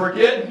 I'm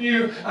forgetting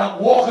you, I'm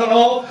walking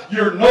off.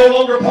 You're no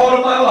longer part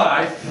of my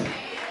life,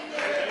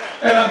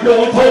 and I'm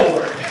going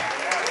forward.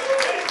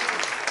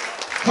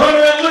 Turn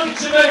around and look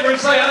at your neighbor and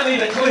say, I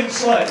need a clean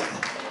slate.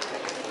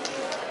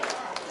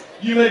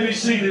 You may be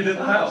seated in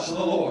the house of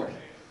the Lord.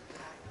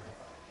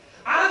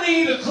 I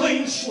need a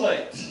clean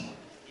slate.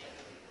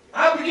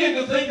 I begin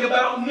to think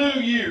about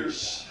New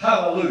Year's.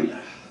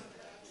 Hallelujah.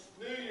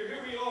 New Year.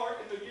 Here we are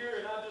in the year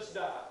and I just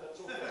died. That's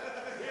okay.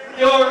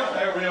 Here we are.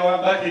 There we are.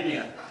 I'm back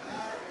again.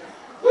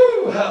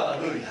 Woo,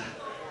 hallelujah.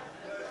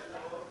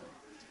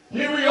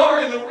 Here we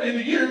are in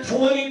the year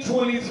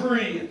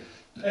 2023.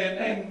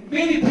 And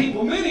many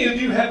of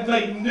you have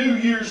made New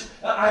Year's.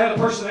 I had a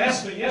person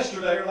ask me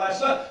yesterday or last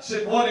night,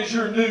 said, what is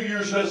your New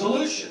Year's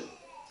resolution?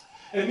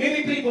 And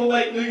many people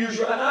make New Year's,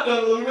 and I've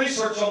done a little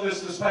research on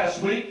this past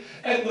week,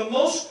 and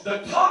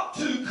the top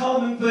two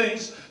common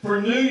things for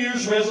New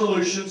Year's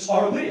resolutions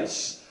are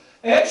this: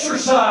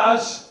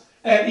 exercise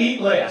and eat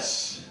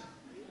less.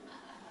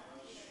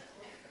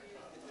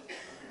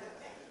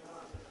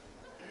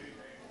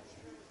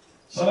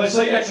 Somebody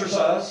say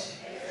exercise.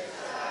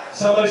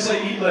 Somebody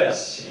say eat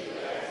less.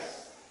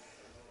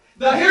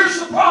 Now here's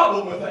the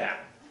problem with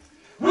that.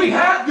 We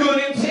have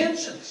good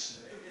intentions.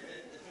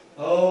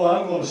 Oh,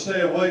 I'm going to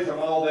stay away from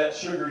all that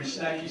sugary,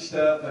 snacky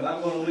stuff, and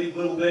I'm going to leave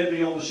little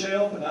Debbie on the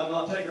shelf, and I'm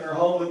not taking her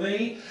home with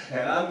me,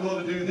 and I'm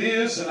going to do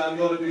this, and I'm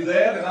going to do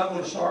that, and I'm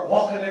going to start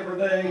walking every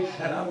day,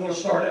 and I'm going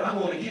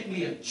to get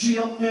me a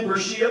gym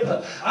membership,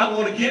 I'm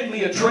going to get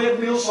me a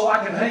treadmill so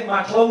I can hang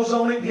my clothes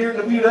on it here in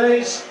a few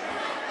days.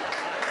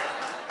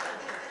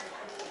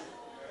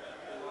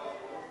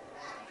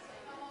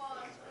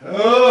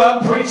 Oh,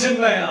 I'm preaching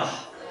now.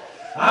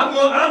 I'm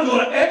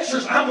going to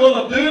exercise. I'm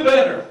going to do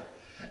better.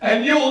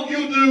 And you'll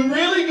do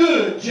really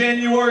good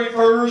January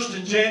 1st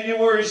and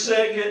January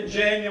 2nd and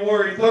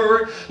January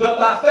 3rd. But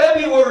by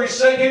February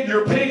 2nd,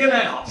 you're pigging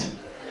out.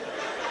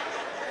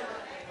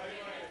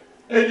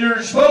 And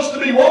you're supposed to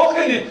be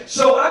walking in.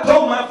 So I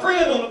told my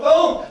friend on the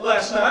phone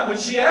last night when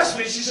she asked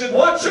me, she said,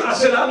 what? I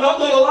said, I'm not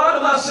going to lie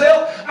to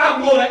myself.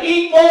 I'm going to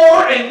eat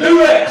more and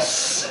do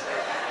less.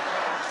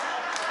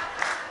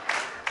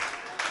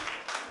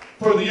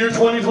 For the year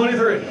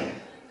 2023.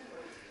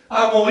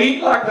 I'm going to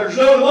eat like there's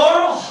no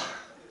tomorrow.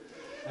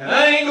 And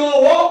I ain't going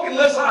to walk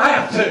unless I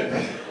have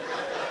to.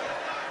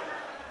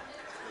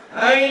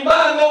 I ain't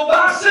buying no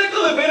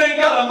bicycle if it ain't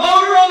got a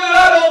motor on it,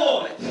 I don't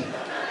want it.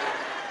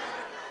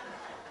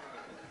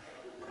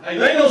 Hey,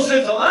 there ain't no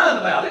sense of lying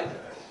about it.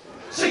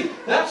 See,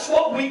 that's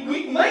what we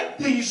make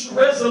these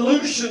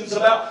resolutions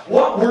about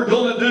what we're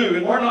going to do,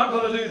 and we're not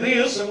going to do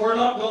this, and we're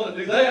not going to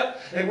do that,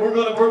 and we're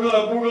going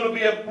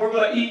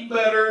to eat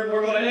better, and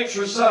we're going to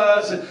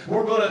exercise, and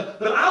we're going to.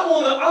 But I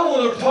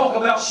want to talk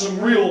about some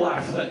real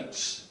life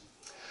things.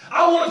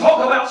 I want to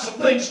talk about some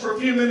things for a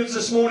few minutes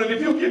this morning. If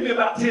you'll give me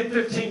about 10,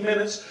 15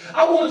 minutes,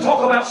 I want to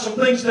talk about some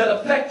things that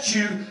affect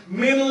you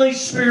mentally,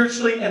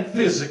 spiritually, and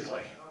physically.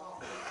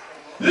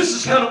 This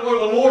is kind of where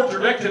the Lord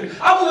directed me.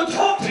 I want to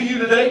talk to you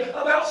today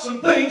about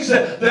some things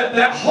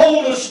that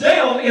hold us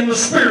down in the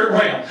spirit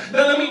realm.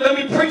 Now let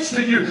me preach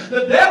to you.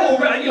 The devil,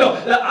 I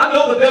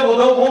know the devil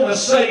don't want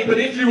us saved, but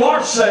if you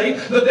are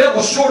saved, the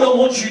devil sure don't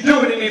want you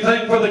doing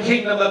anything for the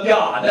kingdom of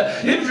God.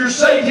 If you're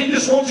saved, he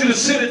just wants you to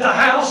sit at the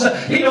house.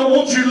 He don't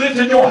want you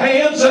lifting your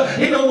hands.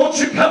 He don't want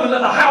you coming to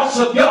the house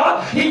of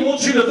God. He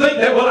wants you to think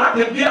that, well, I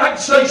can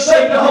stay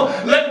saved at home.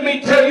 Let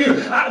me tell you,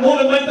 one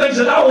of the main things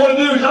that I want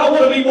to do is I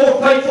want to be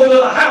more faithful to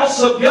the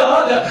house of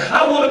God.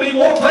 I want to be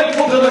more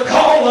faithful to the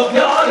call of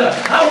God.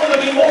 I want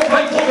to be more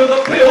faithful to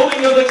the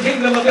building of the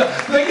kingdom of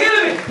God. The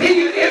enemy,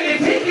 if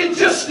he can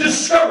just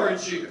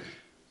discourage you,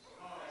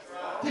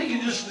 he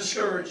can just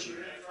discourage you.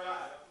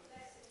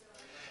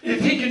 If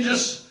he can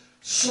just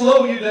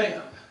slow you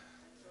down,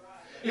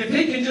 if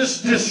he can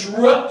just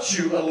disrupt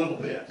you a little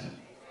bit.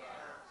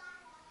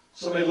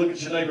 Somebody look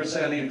at your neighbor and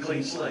say, I need a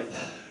clean slate.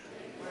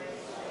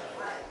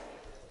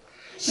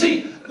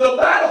 See, the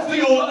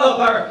battlefield of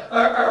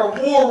our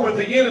war with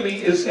the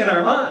enemy is in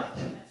our mind.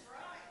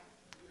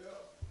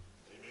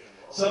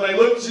 Somebody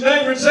look at your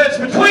neighbor and say, it's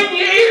between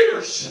your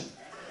ears.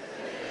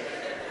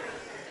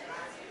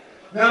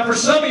 Now, for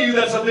some of you,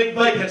 that's a big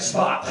vacant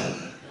spot.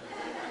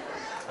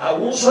 I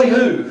won't say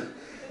who,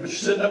 but you're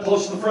sitting up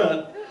close to the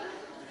front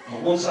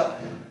on one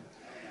side.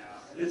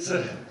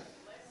 It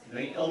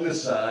ain't on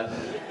this side.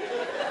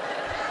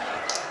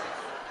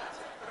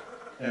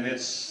 And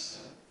it's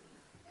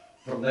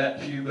from that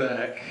pew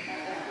back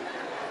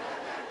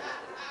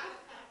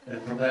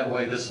and from that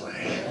way this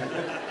way.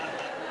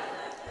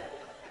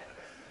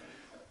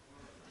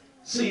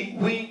 See,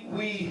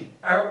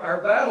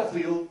 our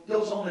battlefield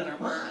goes on in our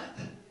mind.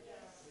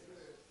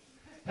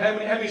 How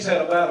many's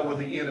had a battle with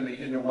the enemy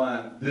in your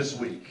mind this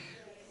week?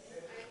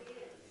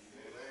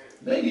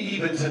 Maybe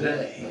even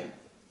today.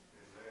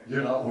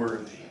 You're not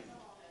worthy.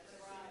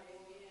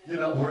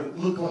 You're not worthy.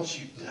 Look what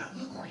you've done.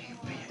 Look where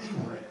you've been. You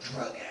were a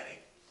drug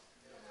addict.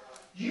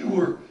 You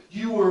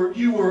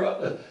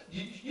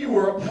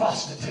were a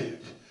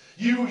prostitute.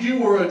 You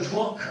were a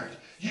drunkard.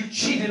 You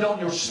cheated on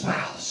your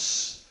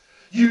spouse.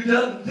 You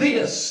done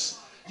this.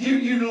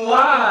 You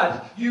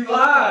lied. You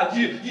lied.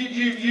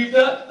 You've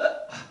done.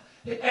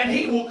 And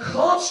he will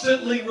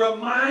constantly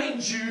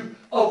remind you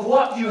of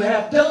what you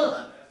have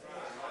done.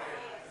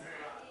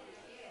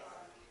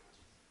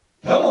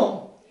 Come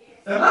on.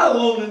 Am I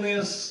alone in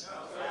this?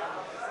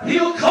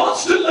 He'll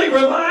constantly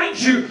remind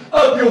you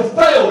of your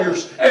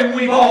failures, and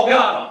we've all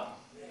got them.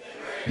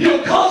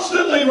 He'll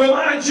constantly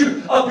remind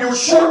you of your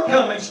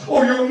shortcomings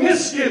or your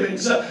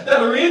misgivings that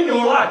are in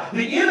your life.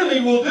 The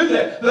enemy will do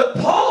that. But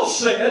Paul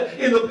said,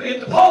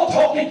 Paul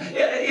talking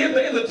in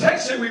the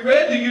text that we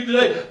read to you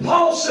today,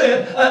 Paul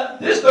said,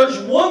 there's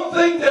one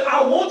thing that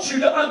I want you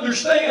to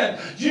understand.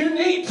 You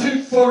need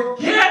to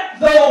forget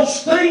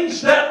those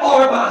things that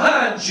are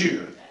behind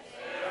you.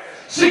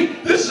 See,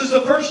 this is the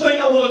first thing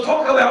I want to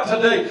talk about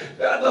today.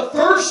 The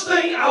first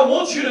thing I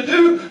want you to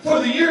do for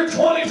the year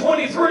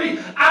 2023,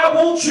 I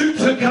want you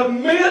to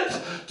commit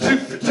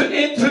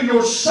into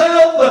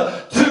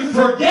yourself to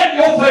forget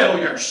your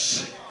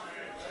failures.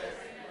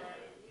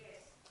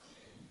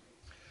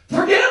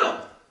 Forget them.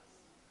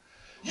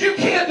 You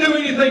can't do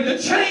anything to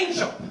change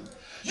them.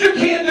 You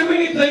can't do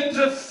anything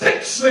to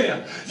fix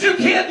them. You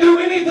can't do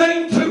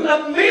anything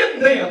to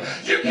amend them.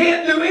 You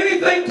can't do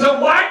anything to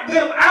wipe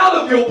them out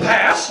of your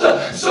past.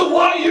 So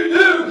what you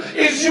do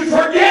is you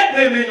forget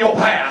them in your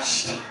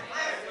past.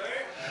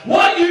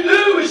 What you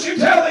do is you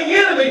tell the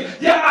enemy,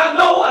 yeah, I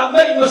know I've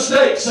made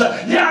mistakes.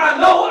 Yeah, I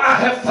know I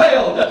have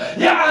failed.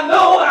 Yeah, I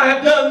know I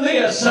have done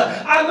this.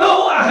 I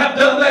know I have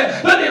done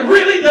that. But it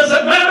really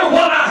doesn't matter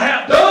what I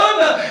have done.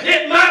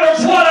 It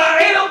matters what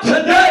I am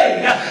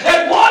today.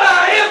 And what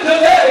I am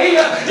today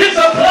is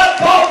a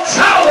blood-bought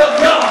child of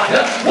God.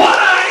 What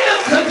I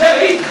am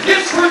today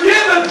is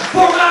forgiven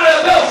for my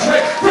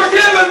adultery,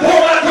 forgiven for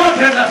my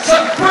drunkenness,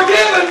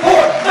 forgiven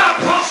for my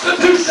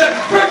prostitution,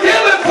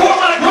 forgiven for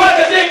my drug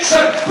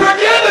addiction,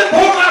 forgiven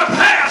for my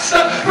past,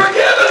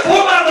 forgiven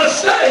for my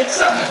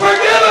mistakes,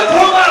 forgiven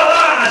for my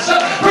lies,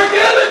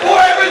 forgiven for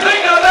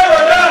everything I've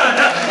ever done.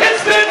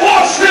 It's been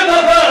washed in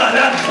the blood.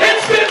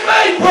 It's been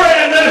made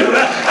brand new.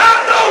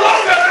 I'm no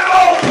longer that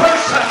old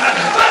person,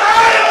 but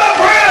I am a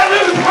brand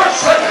new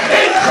person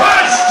in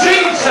Christ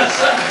Jesus.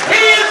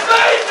 He has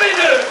made me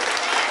new.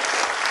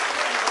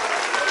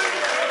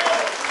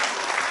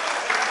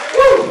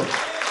 Woo.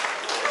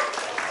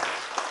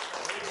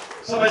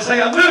 Somebody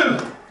say, I'm new.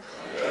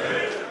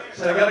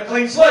 Say, I got a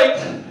clean slate.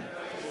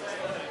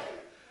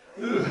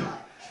 Ooh,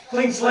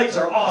 clean slates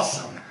are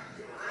awesome.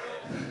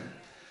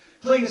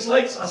 Clean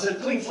slates, I said,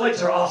 clean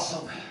slates are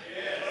awesome.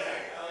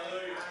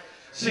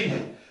 See,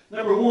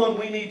 number one,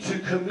 we need to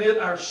commit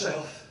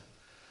ourselves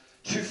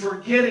to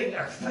forgetting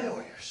our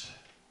failures.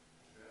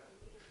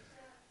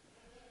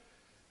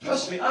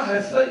 Trust me, I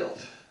have failed.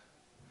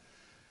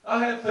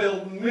 I have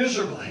failed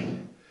miserably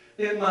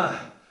in my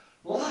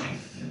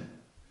life.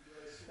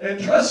 And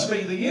trust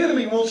me, the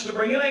enemy wants to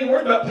bring it. I ain't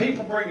worried about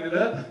people bringing it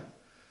up.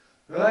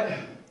 Right?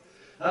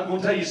 I'm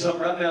going to tell you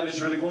something right now that's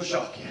really going to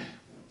shock you.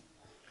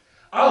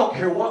 I don't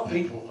care what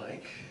people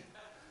think.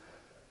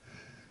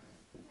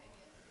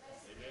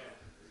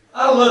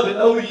 I love it.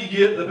 The older you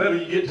get, the better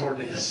you get toward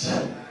this.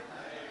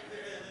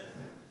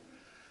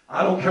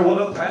 I don't care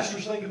what other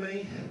pastors think of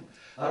me.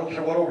 I don't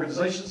care what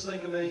organizations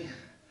think of me.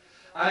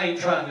 I ain't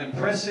trying to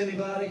impress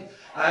anybody.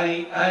 I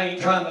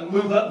ain't trying to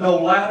move up no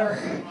ladder.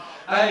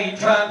 I ain't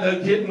trying to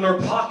get in their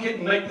pocket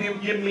and make them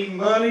give me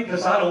money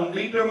because I don't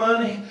need their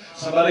money.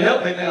 Somebody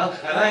help me now.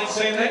 And I ain't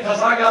saying that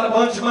because I got a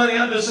bunch of money.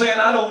 I'm just saying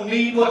I don't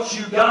need what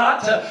you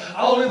got.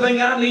 The only thing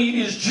I need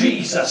is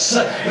Jesus.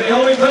 The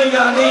only thing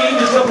I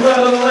need is the blood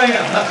of the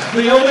Lamb.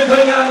 The only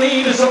thing I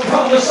need is the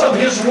promise of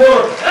His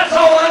Word. That's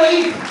all I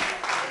need.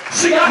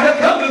 See, I have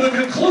come to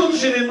the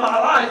conclusion in my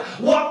life,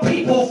 what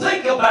people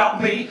think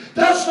about me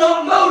does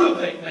not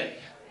motivate me.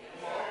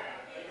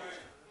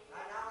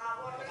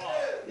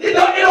 It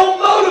don't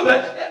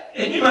motivate.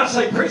 And you might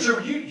say,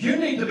 preacher, you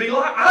need to be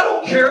like, I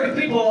don't care if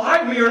people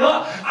like me or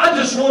not. I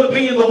just want to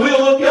be in the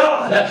will of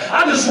God.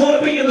 I just want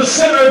to be in the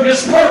center of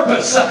His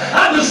purpose.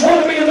 I just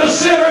want to be in the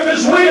center of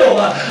His will.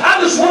 I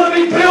just want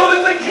to be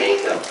building the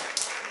kingdom.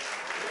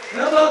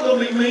 Now, I'm not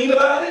going to be mean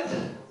about it.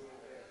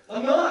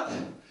 I'm not.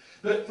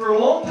 But for a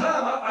long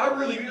time, I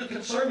really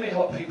concerned me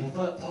what people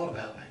thought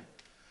about me.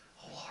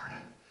 Oh, Lord,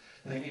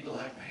 they need to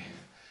like me.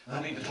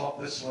 I need to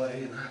talk this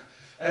way.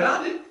 And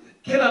I did.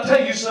 Can I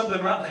tell you something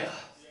right now?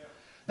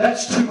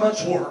 That's too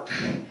much work.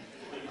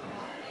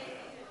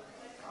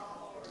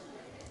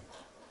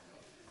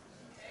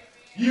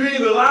 You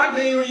either like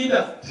me or you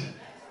don't.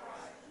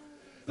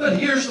 But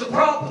here's the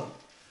problem.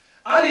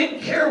 I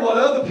didn't care what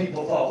other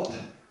people thought,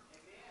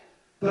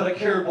 but I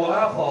cared what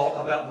I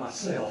thought about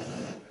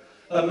myself,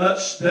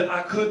 enough that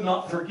I could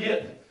not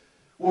forget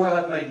where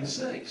I'd made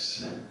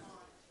mistakes.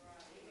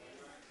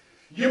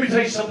 Let me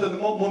tell you something,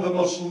 one of the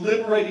most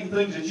liberating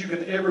things that you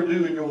can ever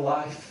do in your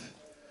life.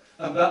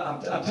 I'm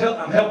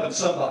helping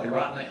somebody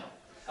right now.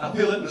 I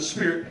feel it in the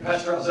spirit,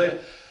 Pastor Isaiah.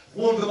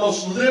 One of the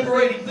most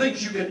liberating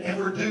things you can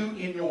ever do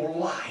in your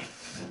life.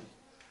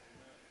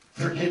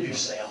 Forgive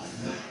yourself.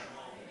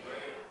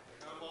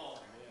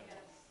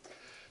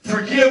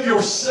 Forgive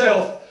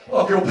yourself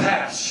of your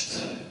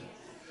past.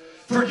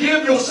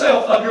 Forgive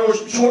yourself of your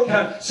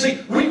shortcomings. See,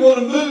 we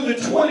want to move in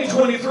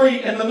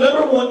 2023, and the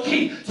number one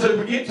key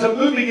to get to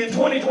moving in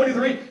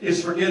 2023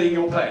 is forgetting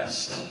your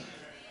past.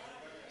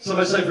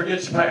 Somebody say,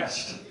 forget your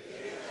past.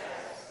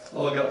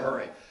 Oh, I got to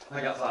hurry.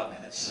 I got 5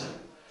 minutes.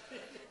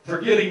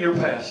 Forgetting your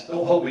past.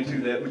 Don't hold me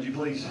to that, would you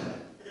please?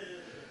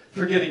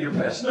 Forgetting your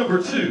past.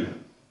 Number two.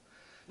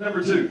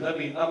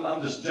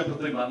 I'm just jumping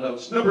through my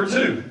notes. Number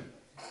 2.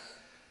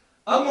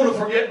 I'm going to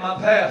forget my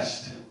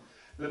past.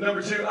 But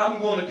number 2,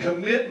 I'm going to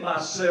commit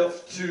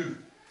myself to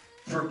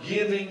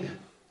forgiving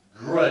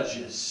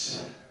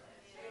grudges.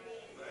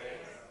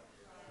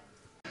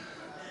 Amen.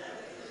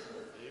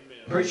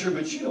 Preacher,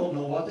 but you don't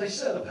know what they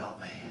said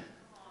about me.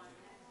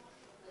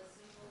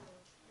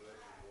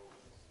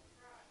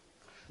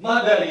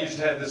 My daddy used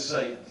to have this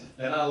saying,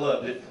 and I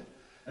loved it,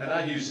 and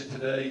I use it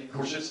today. Of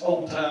course, it's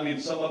old-timey,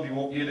 and some of you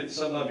won't get it,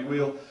 some of you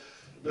will,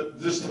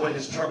 but just the way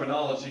his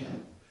terminology.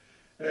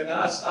 And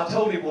I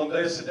told him one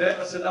day, I said, Dad,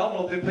 I don't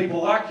know if them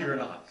people like you or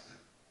not.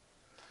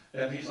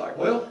 And he's like,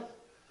 well,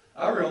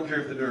 I really don't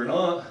care if they do or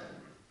not.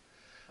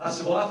 I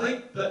said, well, I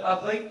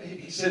think,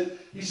 he said,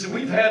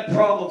 we've had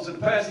problems in the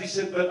past. He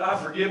said, but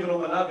I've forgiven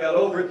them and I've got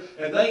over it,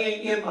 and they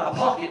ain't in my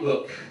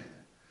pocketbook.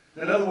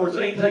 In other words,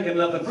 they ain't taking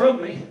nothing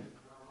from me.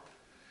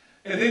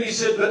 And then he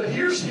said, but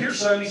here's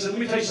son, he said, let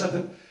me tell you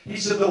something. He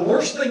said, the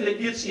worst thing that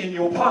gets in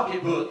your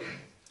pocketbook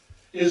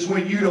is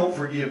when you don't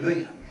forgive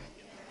them.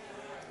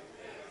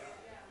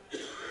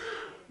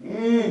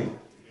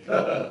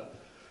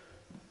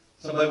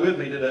 Somebody with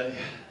me today?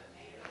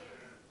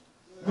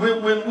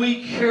 When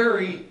we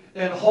carry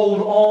and hold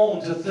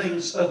on to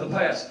things of the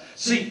past.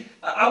 See,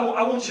 I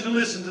want you to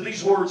listen to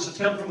these words that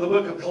come from the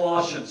book of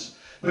Colossians.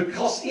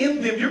 Because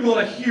in them, you're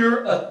going to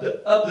hear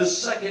of this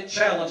second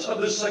challenge, of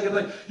this second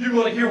thing. You're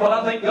going to hear what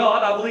I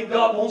believe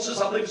God wants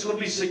us. I believe it's going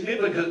to be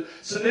significant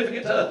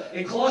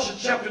in Colossians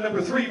chapter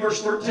number 3,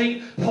 verse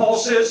 13, Paul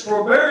says,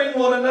 forbearing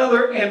one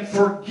another and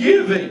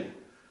forgiving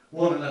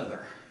one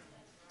another.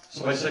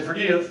 Somebody say,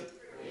 forgive.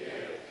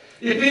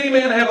 If any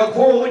man have a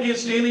quarrel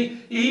against any,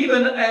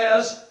 even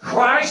as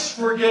Christ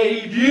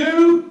forgave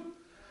you,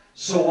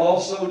 so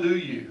also do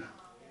you.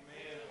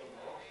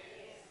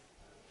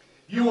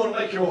 You want to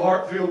make your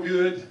heart feel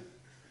good?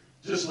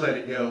 Just let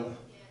it go.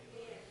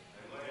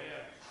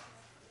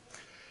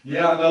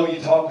 Yeah, I know you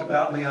talked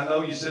about me. I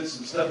know you said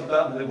some stuff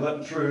about me that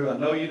wasn't true. I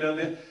know you done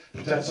it,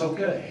 but that's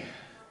okay.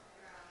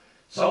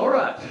 It's all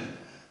right.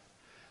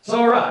 It's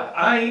all right.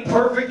 I ain't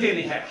perfect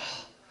anyhow.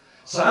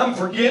 So I'm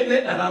forgetting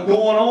it, and I'm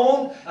going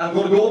on. I'm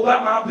going to go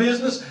about my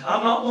business.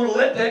 I'm not going to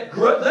let that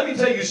grudge. Let me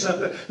tell you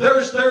something.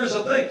 There's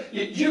a thing.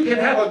 You can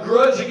have a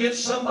grudge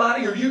against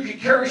somebody, or you can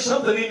carry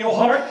something in your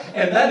heart,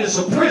 and that is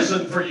a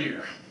prison for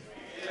you.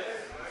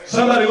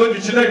 Somebody look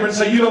at your neighbor and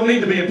say, you don't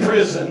need to be in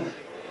prison.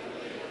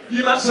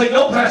 You might say,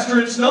 no,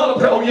 Pastor, it's not a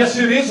prison. Oh, yes,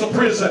 it is a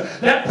prison.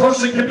 That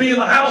person can be in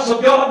the house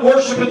of God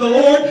worshiping the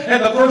Lord,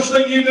 and the first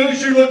thing you do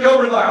is you look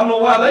over and like, I don't know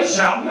why they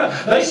shouting.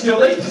 They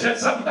said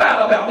something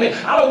bad about me.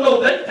 I don't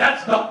know.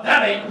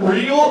 That ain't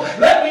real.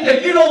 Let me tell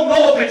you, you don't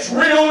know if it's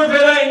real or if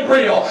it ain't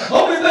real.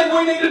 Only thing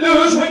we need to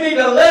do is we need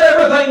to let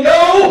everything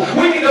go.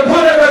 We need to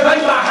put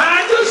everything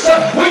behind us.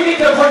 We need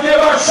to forgive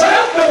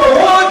ourselves, number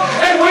 1,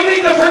 and we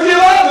need to forgive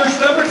others,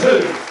 number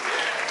 2.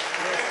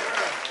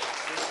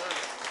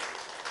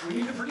 We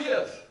need to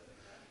forgive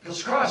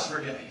because Christ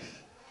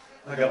forgave.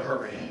 I got to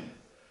hurry.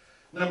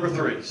 Number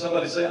 3.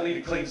 Somebody say, I need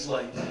a clean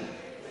slate.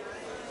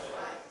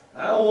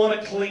 I don't want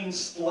a clean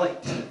slate.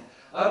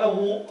 I don't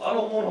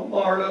want a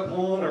marred up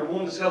one or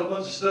one that's got a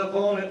bunch of stuff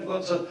on it, a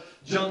bunch of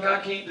junk I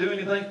can't do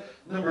anything.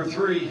 Number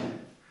 3,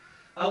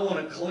 I want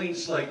a clean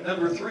slate.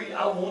 Number 3,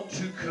 I want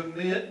to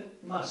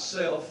commit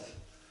myself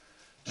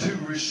to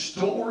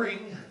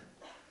restoring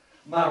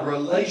my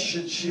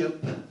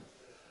relationship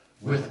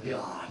with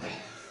God.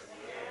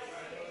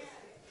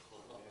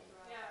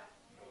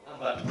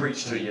 I'm about to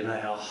preach to you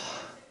now.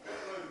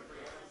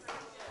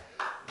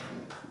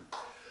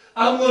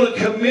 I'm going to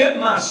commit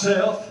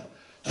myself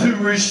to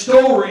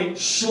restoring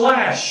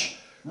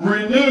 /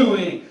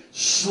 renewing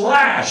 /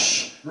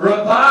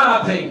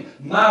 reviving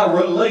my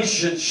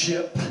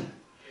relationship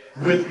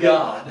with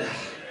God.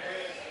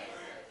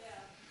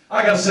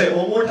 I got to say it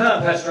one more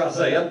time, Pastor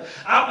Isaiah.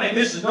 And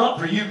this is not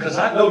for you because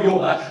I know your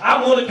life. I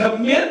want to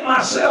commit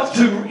myself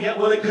to,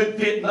 it could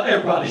fit in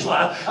everybody's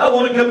life. I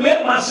want to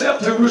commit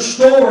myself to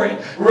restoring,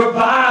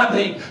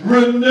 reviving,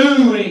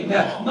 renewing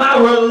my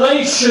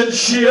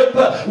relationship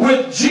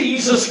with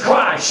Jesus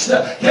Christ.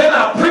 Can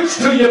I preach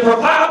to you for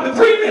 2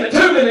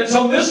 minutes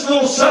on this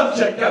little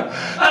subject?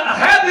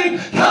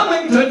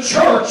 Coming to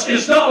church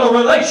is not a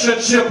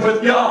relationship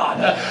with God.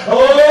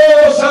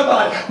 Oh,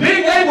 somebody.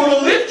 Being able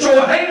to lift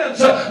your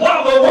hands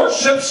while the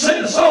worship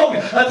song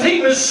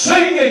team is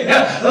singing,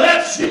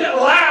 let's get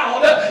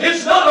loud.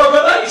 It's not a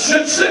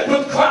relationship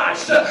with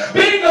Christ.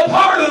 Being a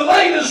part of the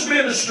ladies'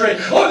 ministry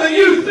or the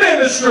youth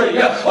ministry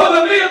or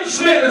the men's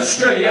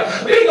ministry,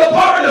 being a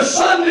part of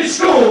Sunday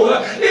school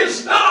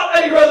is not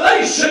a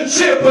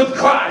relationship with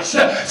Christ.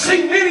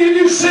 See, many of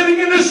you sitting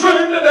in this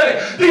room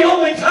today, the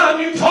only time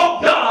you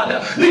talk God,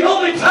 the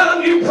only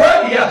time you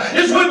pray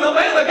is when the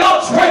man of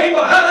God's praying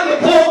behind the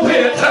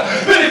pulpit.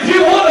 But if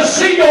you want to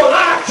see your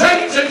life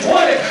change in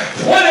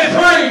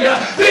 2023,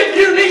 then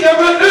you need to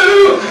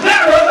renew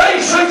that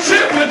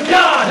relationship with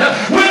God.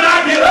 When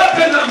I get up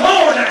in the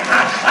morning,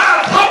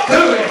 I talk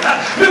to Him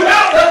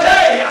throughout the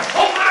day.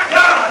 Oh my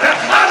God,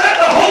 I let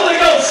the Holy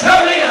Ghost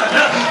come in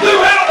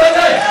throughout the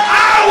day.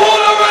 I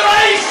want a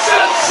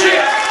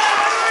relationship.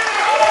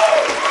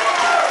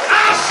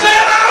 I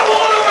said I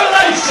want a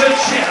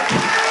relationship.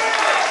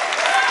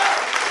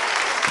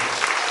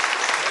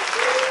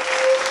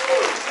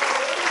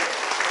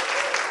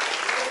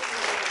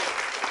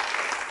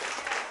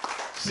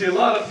 See, a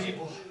lot of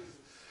people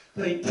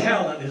think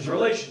talent is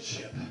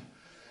relationship.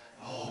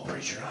 Oh,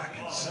 preacher, I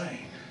can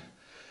sing.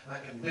 I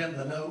can bend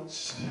the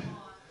notes.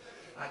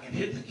 I can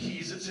hit the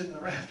keys that's in the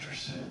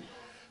rafters.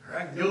 Or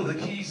I can go the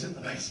keys in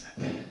the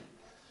basement.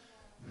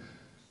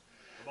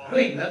 It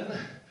ain't nothing.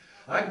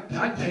 I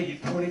can tell you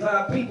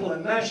 25 people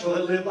in Nashville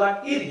that live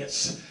like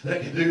idiots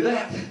that can do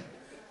that.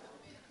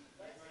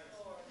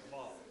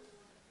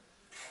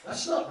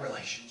 That's not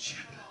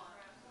relationship.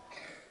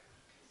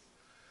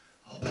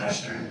 Oh,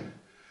 Pastor,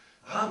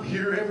 I'm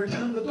here every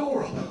time the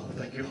door opens. Oh,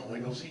 thank you, Holy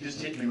Ghost. He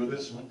just hit me with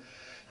this one.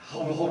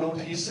 Hold on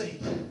to your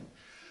seat.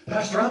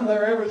 Pastor, I'm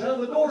there every time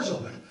the door's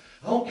open.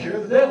 I don't care.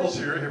 The devil's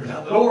here every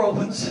time the door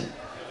opens.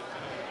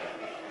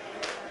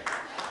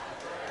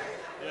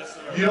 Yes,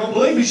 sir. You don't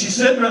believe me? She's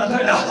sitting right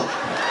there. No.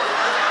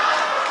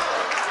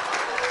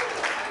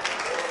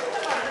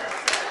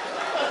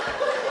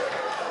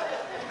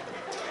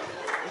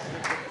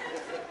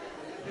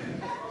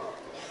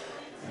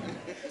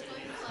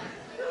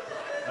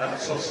 I'm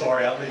so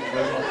sorry. I need to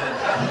move on.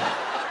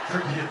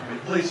 Forgive me.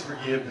 Please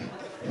forgive me.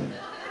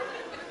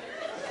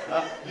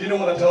 You know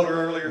what I told her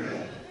earlier?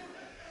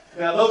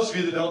 Now, those of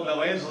you that don't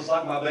know, Angela's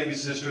like my baby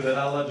sister that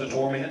I love to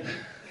torment.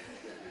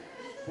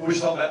 We were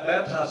talking about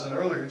baptizing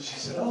earlier, and she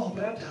said, "Oh,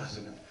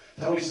 baptizing." And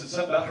Tony said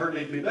something about her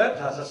needing to be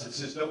baptized. I said,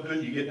 "Sis, don't do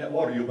it. You get in that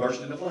water, you'll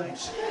burst into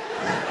flames."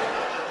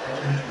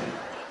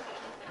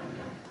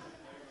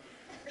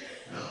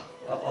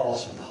 I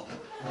lost my thought.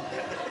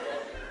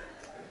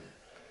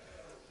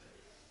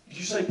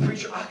 You say,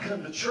 "Preacher, I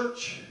come to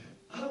church."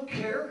 I don't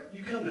care.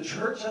 You come to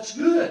church, that's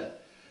good.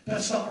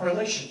 That's not a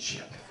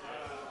relationship.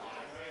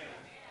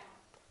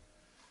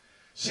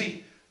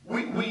 See,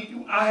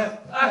 I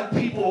have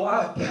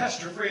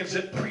pastor friends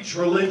that preach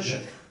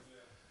religion.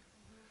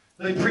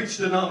 They preach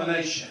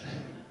denomination.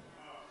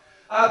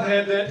 I've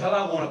had that till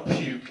I want to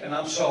puke, and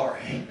I'm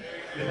sorry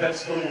if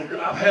that's the little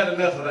girl. I've had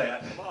enough of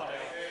that.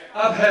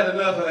 I've had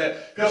enough of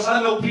that. Because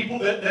I know people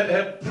that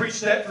have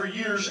preached that for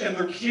years, and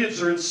their kids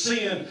are in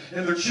sin,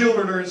 and their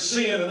children are in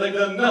sin, and they've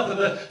done nothing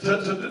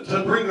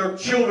to bring their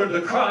children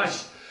to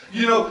Christ.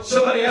 You know,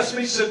 somebody asked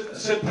me,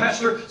 said,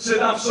 "Pastor,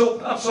 I'm so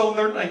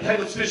nerd." And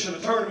Caleb's fishing a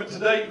tournament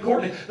today. And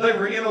Courtney, they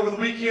were in over the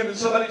weekend, and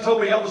somebody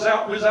told me I was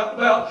out and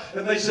about,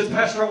 and they said,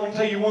 "Pastor, I want to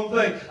tell you one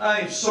thing.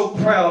 I am so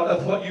proud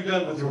of what you've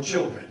done with your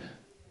children.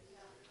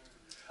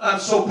 I'm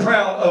so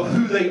proud of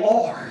who they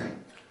are."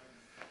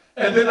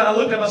 And then I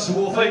looked at them and I said,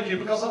 "Well, thank you,"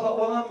 because I thought,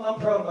 well, I'm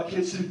proud of my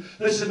kids too.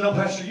 They said, "No,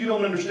 Pastor, you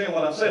don't understand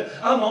what I'm saying.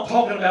 I'm not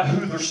talking about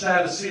who their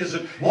status is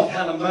and what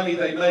kind of money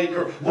they make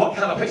or what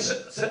kind of pay."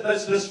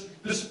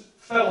 This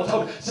fellow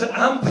told me, said,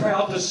 "I'm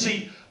proud to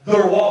see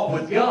their walk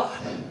with God."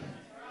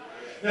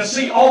 Now,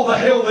 see, all the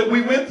hell that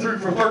we went through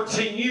for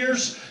 13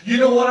 years, you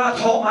know what I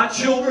taught my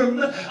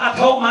children? I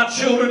taught my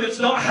children it's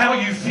not how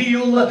you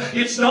feel,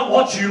 it's not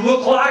what you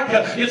look like,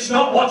 it's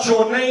not what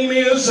your name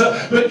is,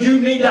 but you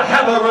need to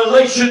have a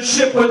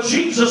relationship with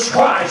Jesus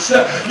Christ.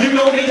 You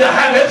don't need to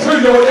have it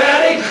through your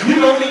daddy, you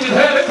don't need to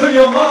have it through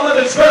your mama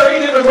that's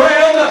buried in the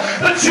ground,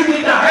 but you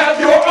need to have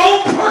your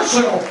own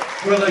personal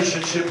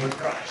relationship with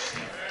Christ.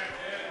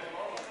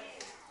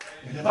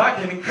 And if I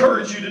can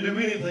encourage you to do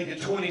anything in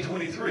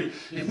 2023,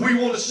 if we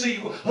want to see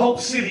Hope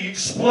City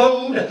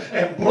explode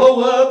and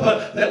blow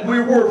up, that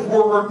we're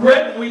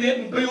regretting we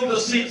didn't build a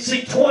seat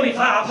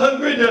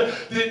 2,500,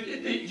 then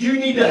you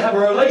need to have a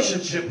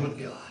relationship with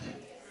God.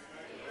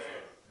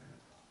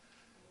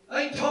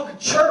 I ain't talking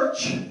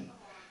church,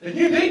 and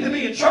you need to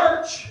be in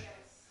church,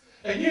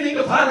 and you need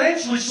to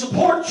financially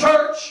support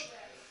church.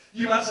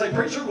 You might say,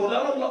 preacher, well,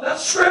 I don't know.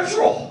 That's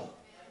scriptural.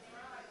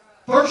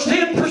 First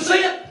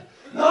 10%.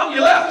 Not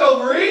your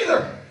leftover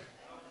either.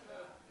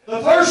 The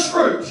first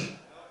fruit.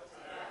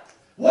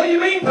 What do you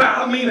mean,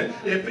 pal? I mean,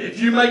 if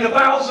you make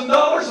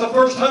 $1,000, the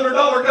first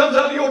 $100 comes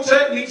out of your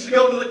check needs to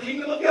go to the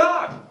kingdom of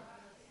God.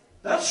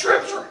 That's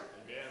scripture.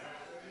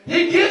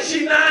 He gives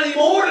you 90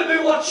 more to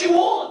do what you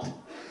want.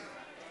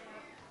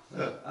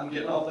 I'm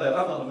getting off that.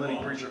 I'm not a money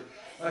preacher.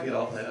 I get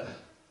off that.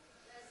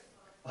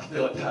 I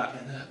feel it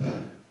tightening up.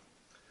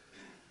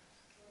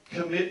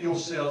 Commit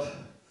yourself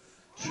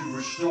to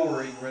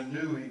restoring,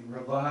 renewing,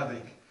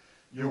 reviving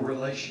your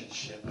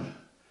relationship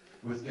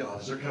with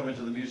God. As they're coming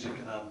to the music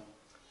and I'm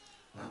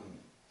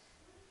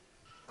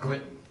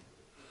quitting.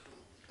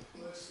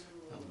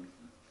 I'm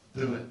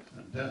doing.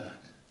 I'm done.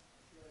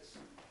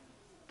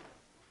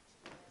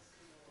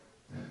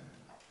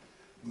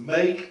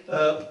 Make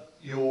up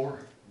your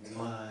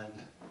mind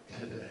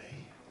today.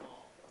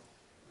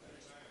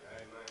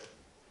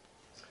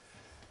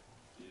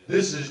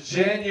 This is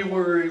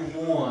January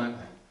 1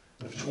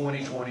 of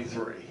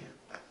 2023.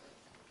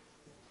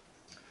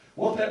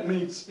 What that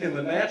means in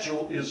the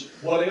natural is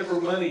whatever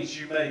monies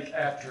you make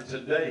after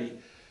today,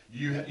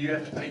 you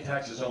have to pay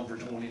taxes on for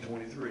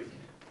 2023.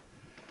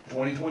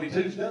 2022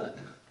 is done.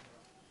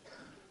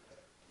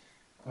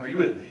 Are you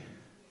with me?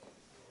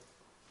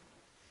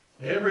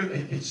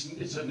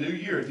 It's a new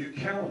year, a new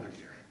calendar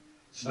year.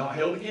 It's not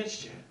held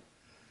against you.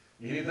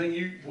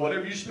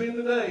 Whatever you spend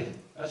today,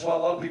 that's why a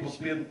lot of people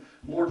spend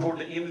more toward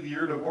the end of the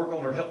year to work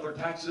on help their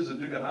taxes and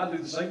do that. I do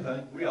the same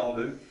thing. We all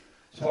do.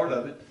 It's part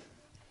of it.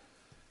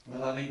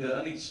 Well, I need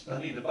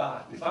to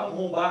buy. If I'm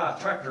going to buy a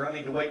tractor, I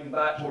need to wait and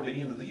buy it toward the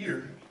end of the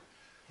year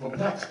for my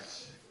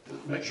taxes.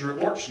 Make sure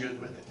it works good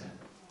with it.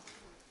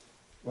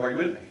 Are you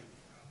with me?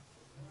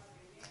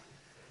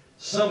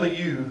 Some of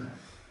you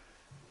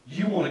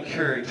want to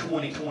carry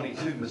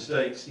 2022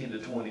 mistakes into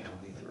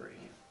 2023.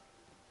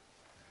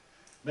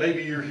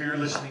 Maybe you're here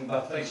listening by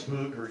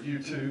Facebook or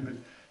YouTube,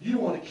 and you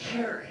want to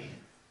carry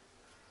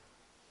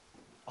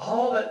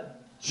all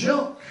that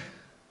junk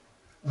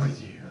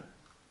with you.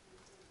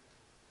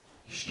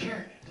 You're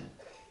carrying it.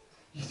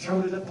 You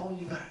throw it up on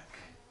your back.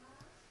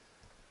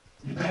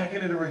 You're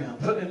packing it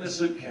around, putting it in a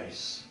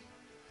suitcase.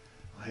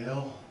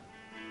 Well,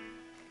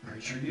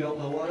 preacher, you don't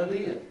know what I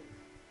did.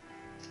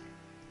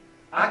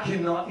 I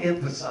cannot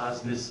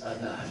emphasize this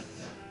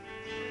enough.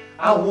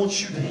 I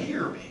want you to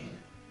hear me.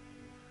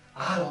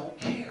 I don't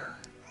care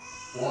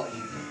what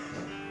you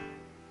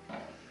did.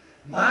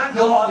 My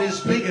God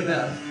is big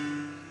enough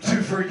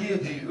to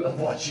forgive you of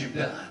what you've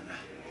done.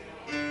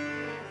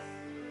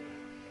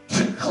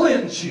 To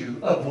cleanse you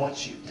of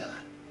what you've done.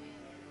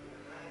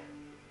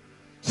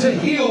 To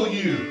heal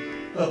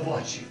you of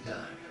what you've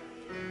done.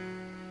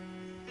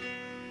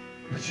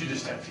 But you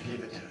just have to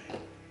give it to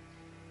Him.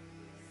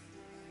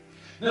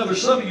 Now,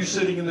 there's some of you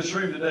sitting in this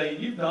room today,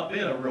 you've not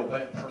been a real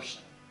bad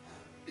person.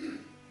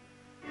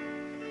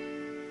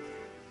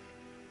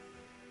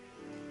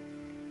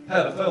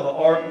 Had a fellow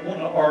want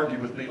to argue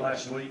with me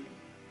last week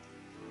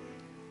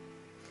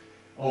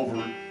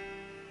over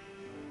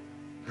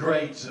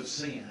grades of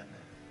sin.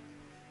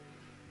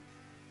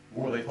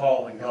 Where they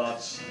fall in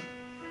God's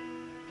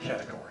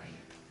category.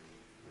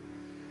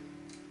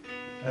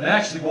 And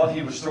actually what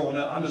he was throwing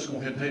up, I'm just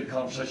going to continue the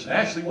conversation.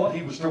 Actually what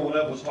he was throwing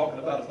up was talking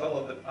about a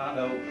fellow that I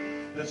know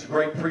that's a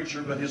great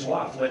preacher, but his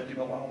wife left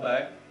him a while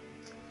back.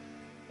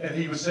 And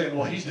he was saying,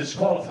 well, he's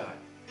disqualified.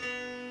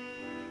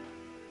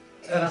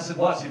 And I said,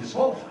 why is he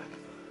disqualified?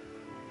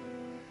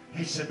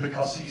 He said,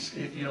 because he's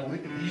dating,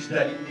 and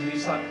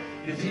he's like,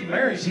 if he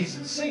marries, he's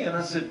in sin.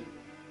 I said,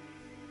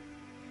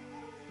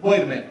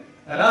 wait a minute.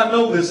 And I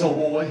know this old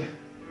boy.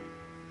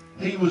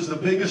 He was the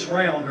biggest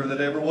rounder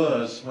that ever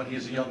was when he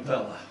was a young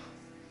fella.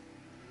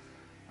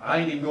 I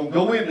ain't even going to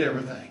go into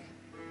everything.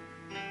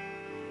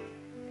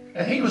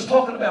 And he was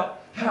talking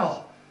about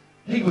how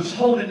he was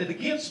holding it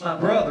against my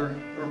brother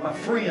or my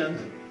friend.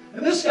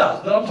 And this guy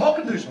that I'm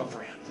talking to is my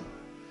friend.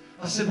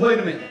 I said, wait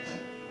a minute.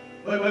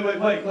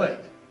 Wait.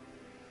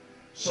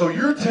 So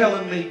you're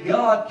telling me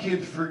God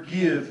can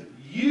forgive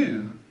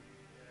you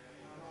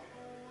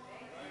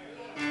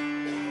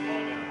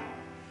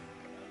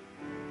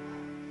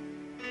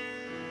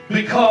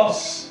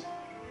because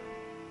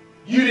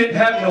you didn't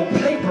have no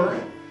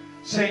paper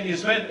saying you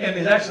spent, and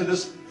it's actually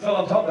this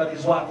fellow I'm talking about,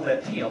 his wife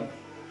left him.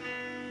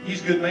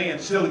 He's a good man,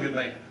 still a good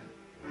man.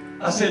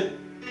 I said,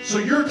 so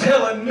you're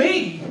telling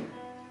me,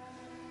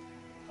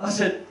 I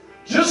said,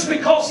 just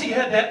because he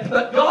had that,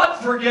 but God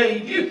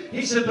forgave you.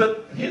 He said,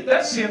 but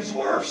that sin's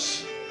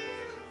worse.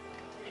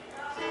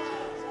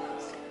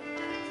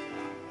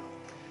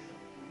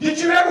 Did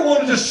you ever want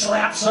to just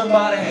slap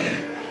somebody?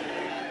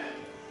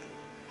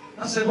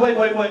 I said, wait.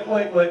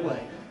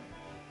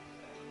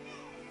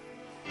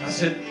 I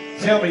said,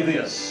 tell me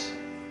this.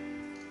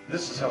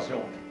 This is how it's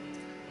going.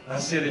 I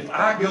said, if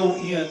I go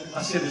in,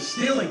 I said, is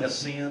stealing a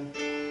sin?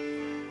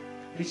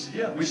 He said,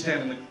 yeah, we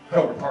stand in the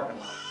Kroger parking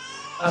lot.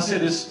 I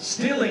said, is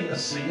stealing a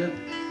sin?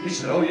 He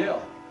said, oh yeah.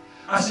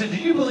 I said, do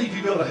you believe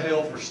you go to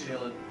hell for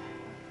stealing?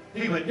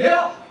 He went,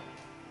 yeah.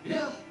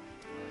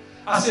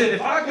 I said,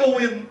 if I go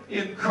in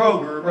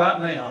Kroger right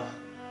now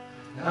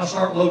and I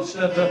start loading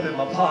stuff up in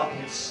my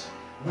pockets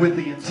with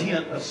the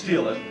intent of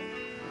stealing,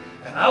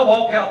 and I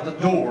walk out the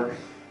door,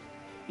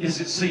 is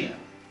it sin?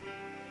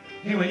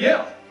 He went,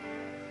 yeah.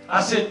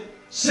 I said,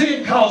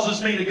 sin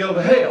causes me to go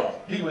to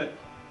hell. He went,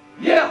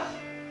 yeah.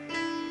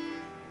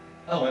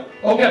 I went,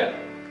 okay,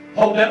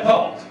 hold that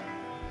thought.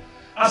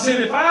 I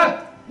said, if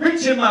I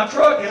reach in my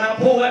truck and I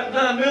pull that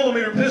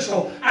 9mm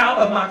pistol out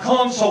of my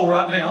console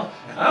right now,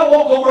 and I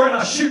walk over and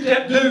I shoot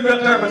that dude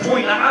right there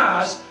between the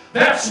eyes,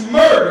 that's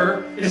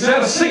murder. Is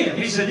that a sin?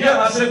 He said, yeah.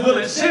 I said, will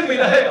it send me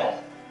to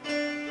hell?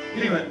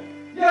 He went,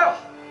 yeah.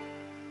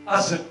 I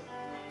said,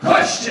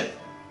 question.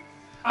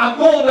 I'm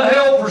going to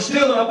hell for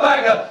stealing a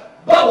bag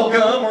of bubble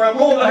gum, or I'm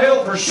going to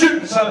hell for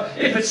shooting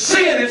something. If it's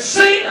sin, it's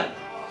sin.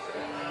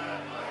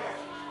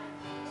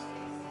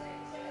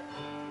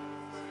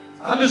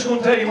 I'm just going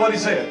to tell you what he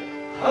said.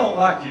 I don't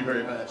like you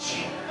very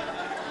much.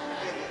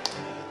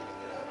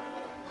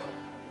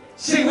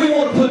 See, we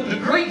want to put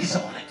degrees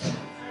on it.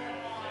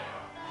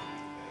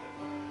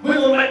 We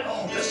want to make,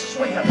 oh, this is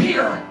way up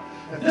here,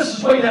 and this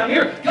is way down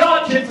here.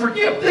 God can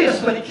forgive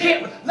this, but He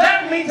can't.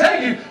 Let me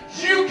tell you,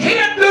 you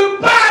can't do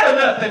bad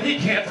enough that He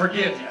can't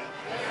forgive you.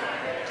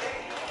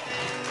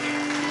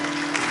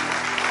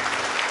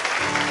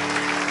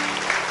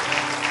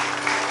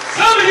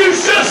 Some of you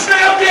just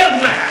now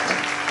getting that.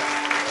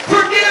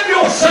 Forgive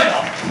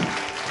yourself.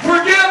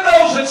 Forgive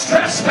those that's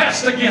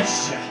trespassed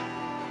against you.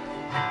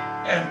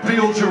 And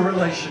build your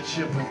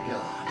relationship with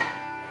God.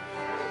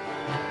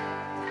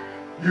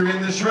 You're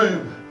in this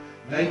room.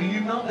 Maybe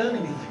you've not done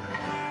anything like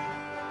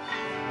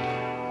that.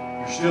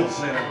 You're still a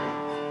sinner.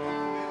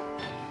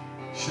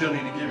 You still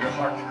need to give your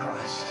heart to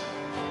Christ.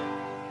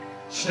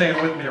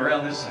 Stand with me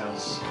around this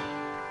house.